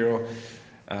Superhero,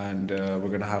 and we're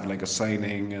going to have like a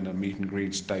signing and a meet and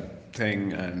greets type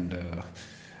thing, and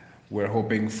we're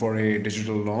hoping for a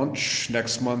digital launch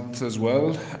next month as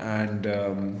well. And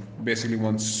basically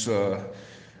once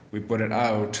we put it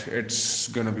out, it's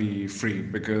going to be free,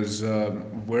 because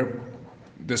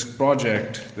this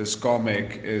project, this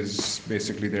comic, is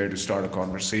basically there to start a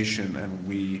conversation, and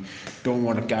we don't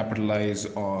want to capitalize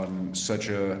on such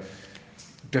a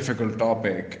difficult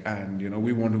topic, and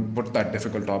we want to put that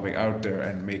difficult topic out there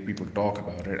and make people talk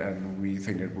about it, and we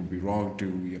think it would be wrong to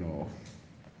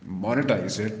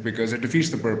monetize it, because it defeats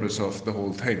the purpose of the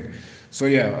whole thing. So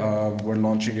yeah, we're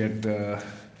launching it.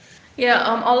 Yeah,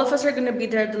 all of us are going to be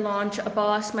there at the launch.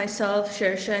 Abbas, myself,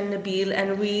 Shersha, and Nabil,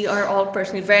 and we are all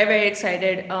personally very, very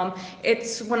excited.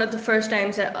 It's one of the first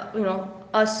times that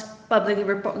us publicly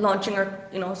launching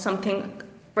our something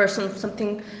personal,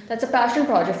 something that's a passion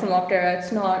project from Optera.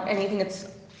 It's not anything.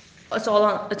 It's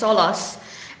all us,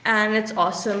 and it's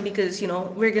awesome because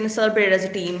we're gonna celebrate it as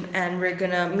a team, and we're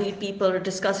gonna meet people or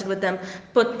discuss it with them,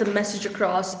 put the message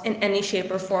across in any shape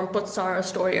or form, put Sarah's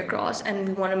story across, and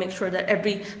we want to make sure that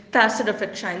every facet of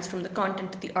it shines, from the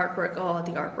content to the artwork. Oh,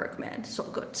 the artwork, man, so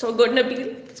good,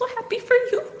 Nabil. So happy for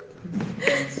you.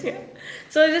 Yeah.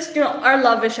 So just our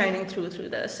love is shining through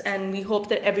this, and we hope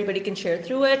that everybody can share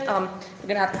through it. We're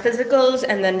gonna have the physicals,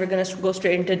 and then we're gonna go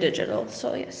straight into digital.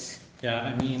 So yes. Yeah,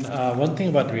 I mean, one thing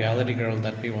about Reality Girl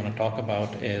that we want to talk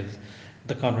about is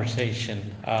the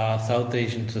conversation. South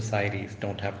Asian societies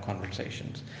don't have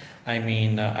conversations. I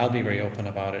mean, I'll be very open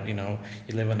about it. You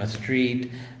live on a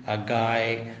street, a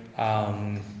guy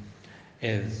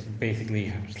is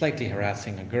basically slightly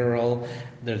harassing a girl.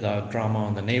 There's a drama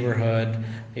in the neighborhood.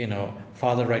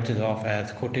 Father writes it off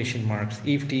as quotation marks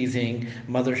eve teasing.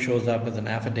 Mother shows up with an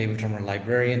affidavit from her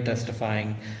librarian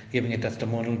testifying, giving a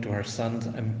testimonial to her son's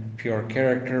impure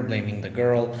character, blaming the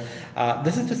girl.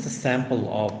 This is just a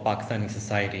sample of Pakistani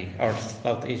society or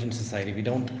South Asian society. We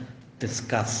don't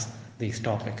discuss these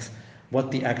topics, what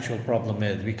the actual problem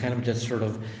is. We kind of just sort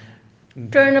of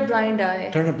Turn a blind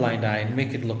eye. and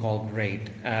make it look all great.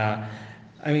 I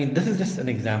mean, this is just an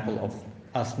example of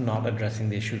us not addressing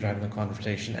the issues driving the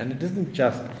conversation, and it isn't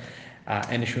just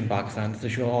an issue in Pakistan; it's an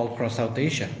issue all across South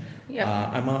Asia. Yeah.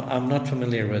 I'm not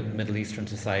familiar with Middle Eastern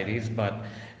societies, but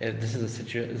this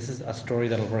is a story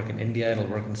that'll work in India, it'll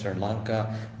work in Sri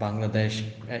Lanka, Bangladesh,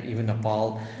 even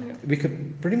Nepal. Yeah. We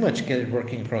could pretty much get it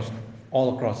working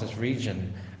all across this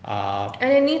region.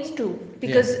 And it needs to,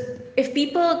 because if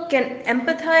people can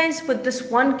empathize with this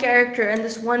one character and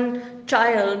this one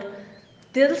child,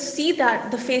 they'll see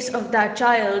the face of that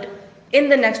child in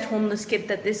the next homeless kid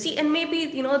that they see, and maybe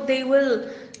they will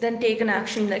then take an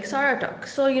action like Sarah took.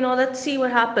 So let's see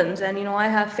what happens, and I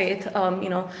have faith.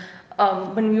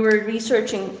 When we were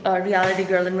researching Reality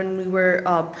Girl, and when we were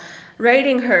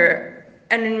writing her,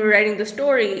 and when we were writing the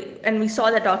story, and we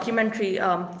saw that documentary.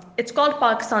 It's called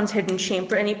Pakistan's Hidden Shame.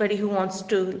 For anybody who wants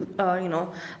to,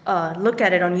 look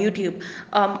at it on YouTube,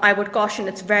 I would caution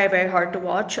it's very, very hard to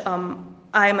watch.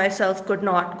 I myself could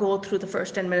not go through the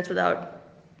first 10 minutes without,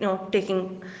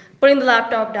 putting the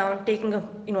laptop down, taking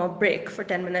a break for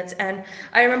 10 minutes. And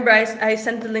I remember I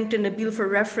sent the link to Nabil for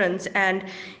reference, and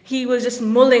he was just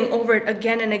mulling over it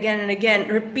again and again and again,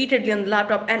 repeatedly on the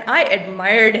laptop. And I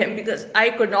admired him because I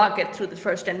could not get through the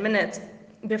first 10 minutes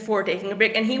before taking a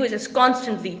break, and he was just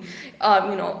constantly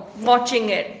watching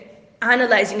it,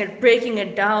 analyzing it, breaking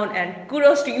it down. And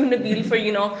kudos to you, Nabil, for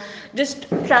just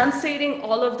translating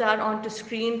all of that onto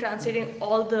screen, translating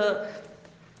all the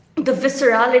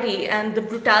viscerality and the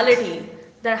brutality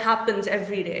that happens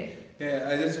every day.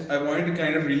 Yeah, I wanted to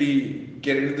kind of really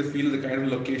get into the feel of the kind of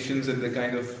locations and the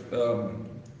kind of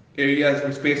areas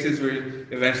or spaces where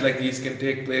events like these can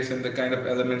take place, and the kind of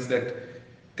elements that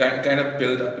kind of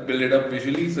build it up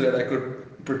visually, so that I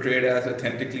could portray it as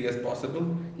authentically as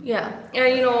possible. Yeah,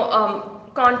 and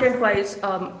content-wise,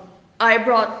 I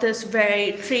brought this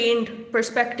very trained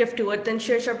perspective to it. Then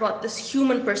Shirsha brought this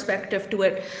human perspective to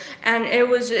it, and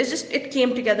it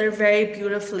came together very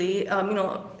beautifully.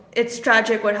 It's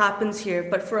tragic what happens here,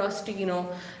 but for us to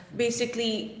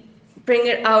basically bring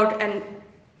it out and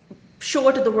show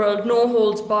it to the world, no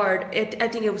holds barred. I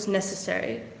think it was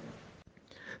necessary.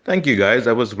 Thank you, guys.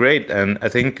 That was great, and I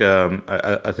think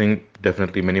I think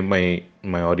definitely many of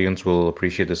my audience will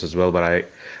appreciate this as well. But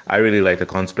I really like the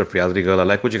concept of Reality Girl. I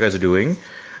like what you guys are doing.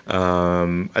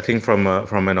 I think from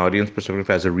an audience perspective,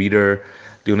 as a reader,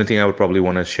 the only thing I would probably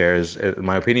want to share is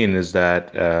my opinion is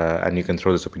that, and you can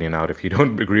throw this opinion out if you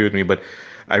don't agree with me, but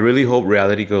I really hope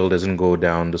Reality Girl doesn't go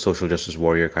down the social justice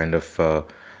warrior kind of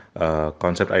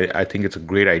concept. I think it's a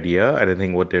great idea, and I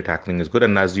think what they're tackling is good.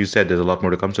 And as you said, there's a lot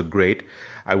more to come. So great.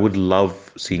 I would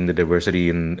love seeing the diversity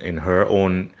in her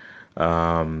own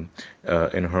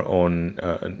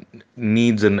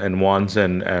needs and wants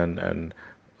and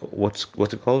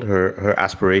what's it called, her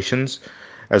aspirations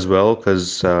as well.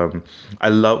 Because I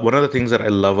love, one of the things that I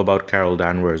love about Carol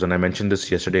Danvers, and I mentioned this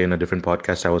yesterday in a different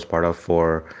podcast I was part of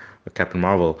for Captain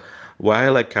Marvel. Why I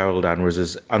like Carol Danvers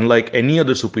is, unlike any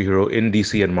other superhero in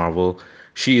DC and Marvel,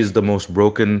 she is the most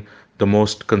broken, the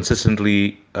most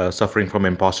consistently suffering from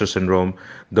imposter syndrome,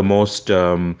 the most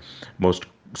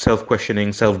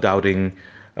self-questioning, self-doubting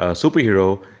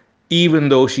superhero, even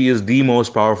though she is the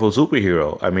most powerful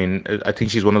superhero. I mean, I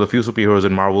think she's one of the few superheroes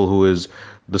in Marvel who is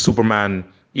the Superman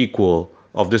equal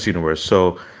of this universe.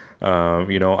 So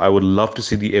I would love to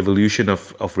see the evolution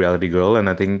of Reality Girl, and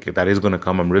I think that is going to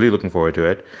come. I'm really looking forward to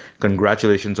it.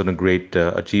 Congratulations on a great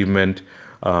achievement.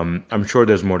 I'm sure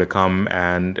there's more to come,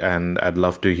 and I'd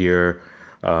love to hear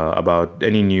about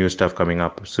any new stuff coming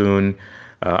up soon.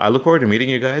 I look forward to meeting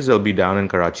you guys. I'll be down in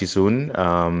Karachi soon.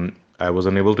 I was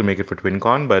unable to make it for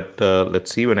TwinCon, but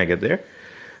let's see when I get there.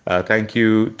 Thank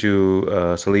you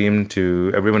to Salim,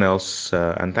 to everyone else,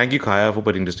 and thank you, Kaya, for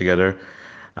putting this together.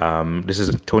 This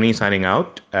is Tony signing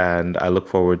out, and I look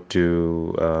forward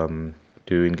to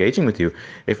engaging with you.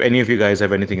 If any of you guys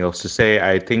have anything else to say,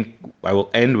 I think I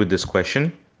will end with this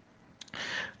question.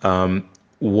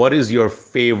 What is your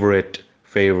favorite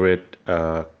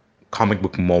comic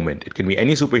book moment? It can be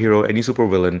any superhero, any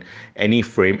supervillain, any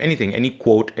frame, anything, any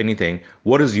quote, anything.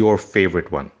 What is your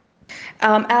favorite one?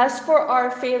 As for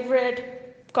our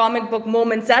favorite comic book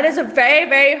moments, that is a very,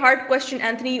 very hard question,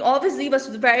 Anthony. You always leave us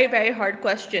with very, very hard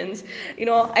questions.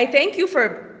 I thank you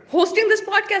for hosting this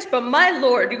podcast, but my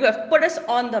lord, you have put us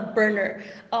on the burner.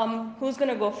 Who's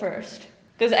gonna go first?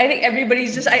 Because I think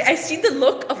everybody's just, I see the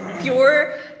look of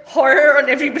pure horror on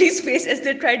everybody's face as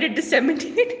they try to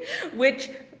disseminate which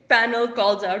panel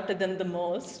calls out to them the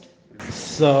most.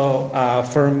 So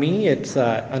for me, it's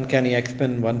Uncanny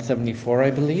X-Men 174,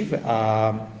 I believe.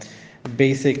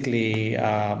 Basically,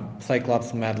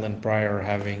 Cyclops and Madeline Pryor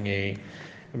having a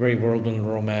very whirlwind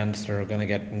romance. They're going to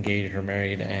get engaged or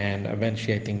married, and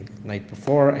eventually, I think I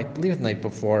believe the night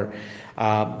before,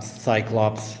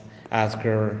 Cyclops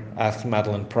asks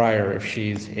Madeline Pryor if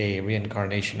she's a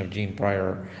reincarnation of Jean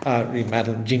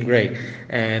Jean Grey,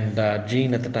 and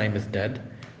Jean at the time is dead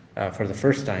for the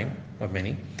first time of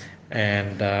many.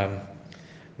 And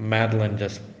Madeline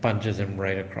just punches him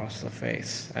right across the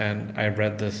face. And I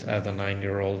read this as a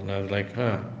 9-year-old, and I was like,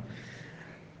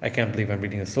 I can't believe I'm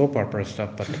reading the soap opera stuff,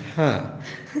 but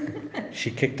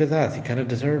she kicked his ass. He kind of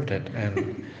deserved it.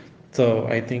 And so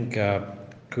I think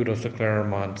kudos to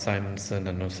Claremont, Simonson,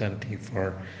 and Nocenti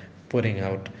for putting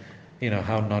out,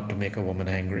 how not to make a woman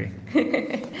angry.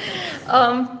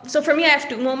 So for me, I have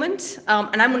two moments,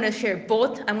 and I'm going to share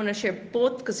both.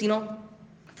 Because,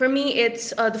 for me,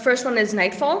 it's the first one is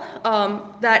Nightfall,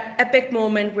 that epic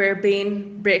moment where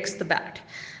Bane breaks the bat.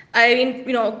 I mean,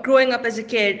 growing up as a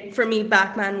kid, for me,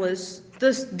 Batman was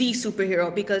the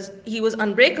superhero because he was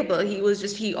unbreakable.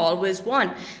 He always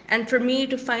won. And for me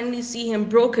to finally see him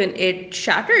broken, it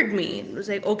shattered me. It was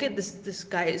like, okay, this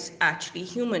guy is actually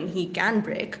human. He can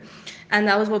break. And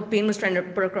that was what Bane was trying to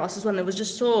put across as well. It was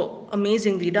just so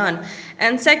amazingly done.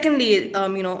 And secondly,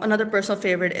 another personal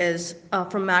favorite is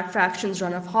from Matt Fraction's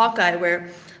run of Hawkeye, where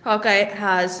Hawkeye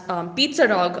has Pizza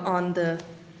Dog on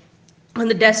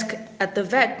the desk at the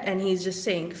vet, and he's just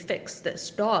saying, "Fix this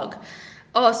dog."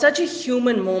 Oh, such a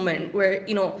human moment where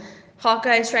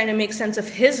Hawkeye is trying to make sense of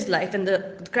his life and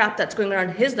the crap that's going around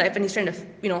his life, and he's trying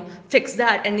to fix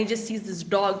that, and he just sees this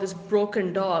dog, this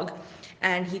broken dog.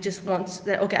 And he just wants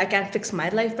that, okay, I can't fix my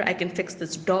life, but I can fix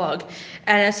this dog.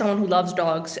 And as someone who loves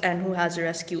dogs and who has a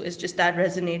rescue, it's just that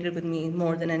resonated with me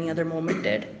more than any other moment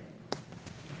did.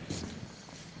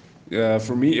 Yeah,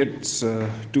 for me, it's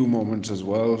two moments as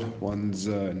well. One's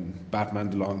in Batman: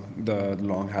 The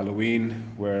Long Halloween,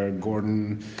 where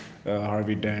Gordon,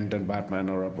 Harvey Dent, and Batman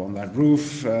are up on that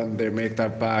roof, and they make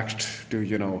that pact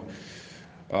to,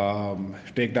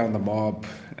 take down the mob,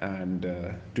 and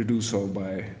to do so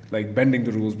by bending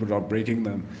the rules but not breaking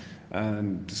them,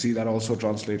 and to see that also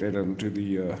translated onto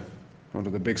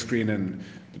the big screen in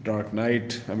The Dark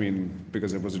Knight. I mean,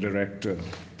 because it was a direct,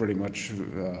 pretty much,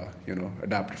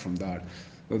 adapted from that.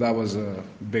 So that was a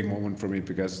big moment for me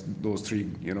because those three,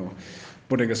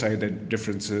 putting aside their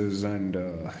differences and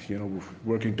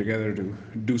working together to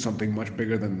do something much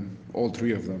bigger than all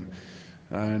three of them.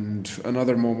 And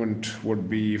another moment would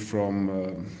be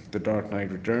from The Dark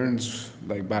Knight Returns,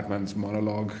 like Batman's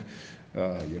monologue,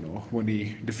 when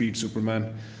he defeats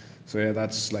Superman. So yeah,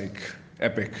 that's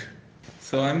epic.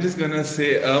 So I'm just gonna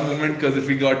say a moment because if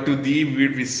we got too deep,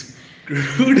 we'd be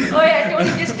screwed. Oh yeah,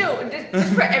 Tony, just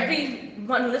for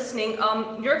everyone listening,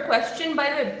 your question, by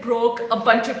the way, broke a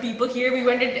bunch of people here. We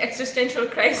went into existential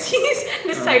crises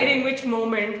deciding which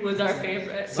moment was our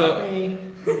favorite.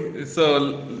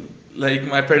 So like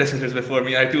my predecessors before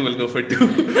me, I too will go for two.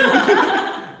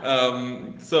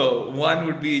 So one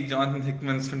would be Jonathan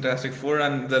Hickman's Fantastic Four,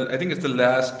 and I think it's the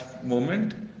last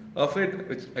moment of it,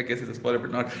 which I guess is a spoiler,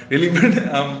 but not really.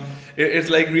 But it's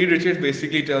like Reed Richards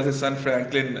basically tells his son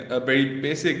Franklin a very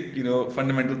basic,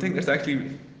 fundamental thing that's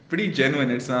actually pretty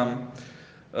genuine. It's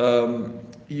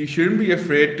you shouldn't be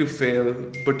afraid to fail,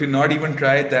 but to not even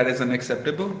try, that is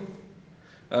unacceptable.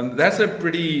 That's a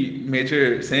pretty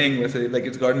major saying.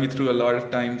 It's gotten me through a lot of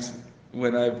times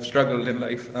when I've struggled in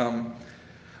life.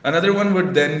 Another one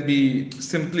would then be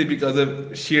simply because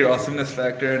of sheer awesomeness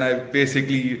factor, and I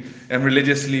basically am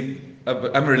religiously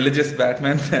I'm a religious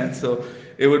Batman fan, so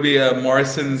it would be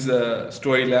Morrison's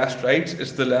story Last Rites.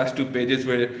 It's the last two pages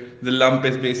where the lump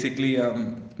is basically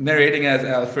narrating as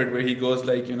Alfred, where he goes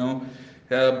like,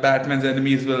 Batman's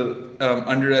enemies will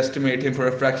underestimate him for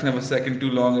a fraction of a second too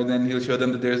long, and then he'll show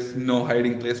them that there's no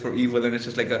hiding place for evil, and it's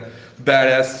just like a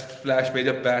badass flash page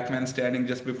of Batman standing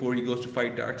just before he goes to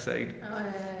fight Darkseid. Oh,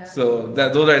 yeah. So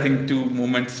those are, I think, two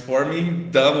moments for me.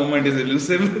 The moment is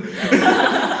elusive.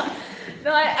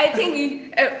 No, I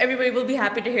think everybody will be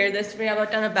happy to hear this. We have a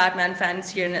ton of Batman fans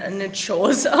here, and it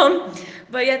shows.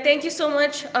 But yeah, thank you so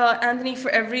much, Anthony, for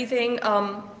everything.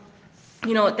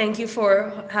 Thank you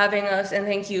for having us, and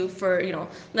thank you for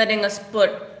letting us put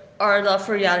our love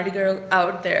for Reality Girl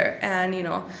out there. And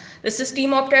this is Team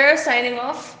Optera signing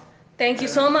off. Thank you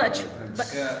so much.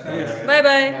 Bye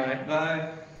bye.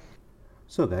 Bye.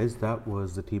 So, guys, that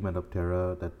was the team at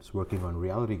Optera that's working on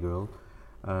Reality Girl.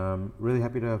 Really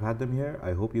happy to have had them here.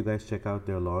 I hope you guys check out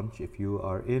their launch. If you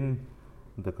are in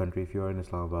the country, if you are in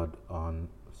Islamabad on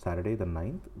Saturday the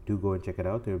 9th, do go and check it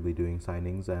out. They'll be doing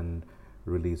signings and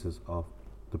releases of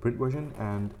the print version,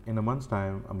 and in a month's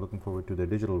time I'm looking forward to their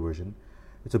digital version.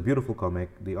 It's a beautiful comic.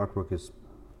 The artwork is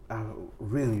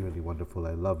really wonderful.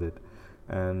 I loved it,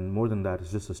 and more than that,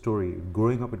 it's just a story.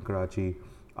 Growing up in Karachi,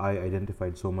 I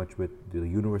identified so much with the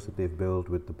universe that they've built,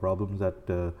 with the problems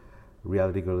that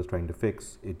Reality Girl is trying to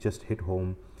fix. It just hit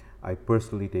home. I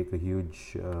personally take a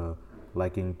huge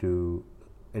liking to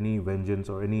any vengeance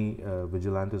or any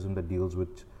vigilantism that deals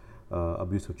with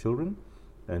abuse of children,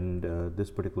 and this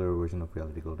particular version of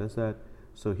Reality Girl does that.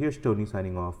 So here's Tony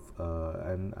signing off,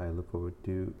 and I look forward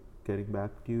to getting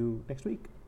back to you next week.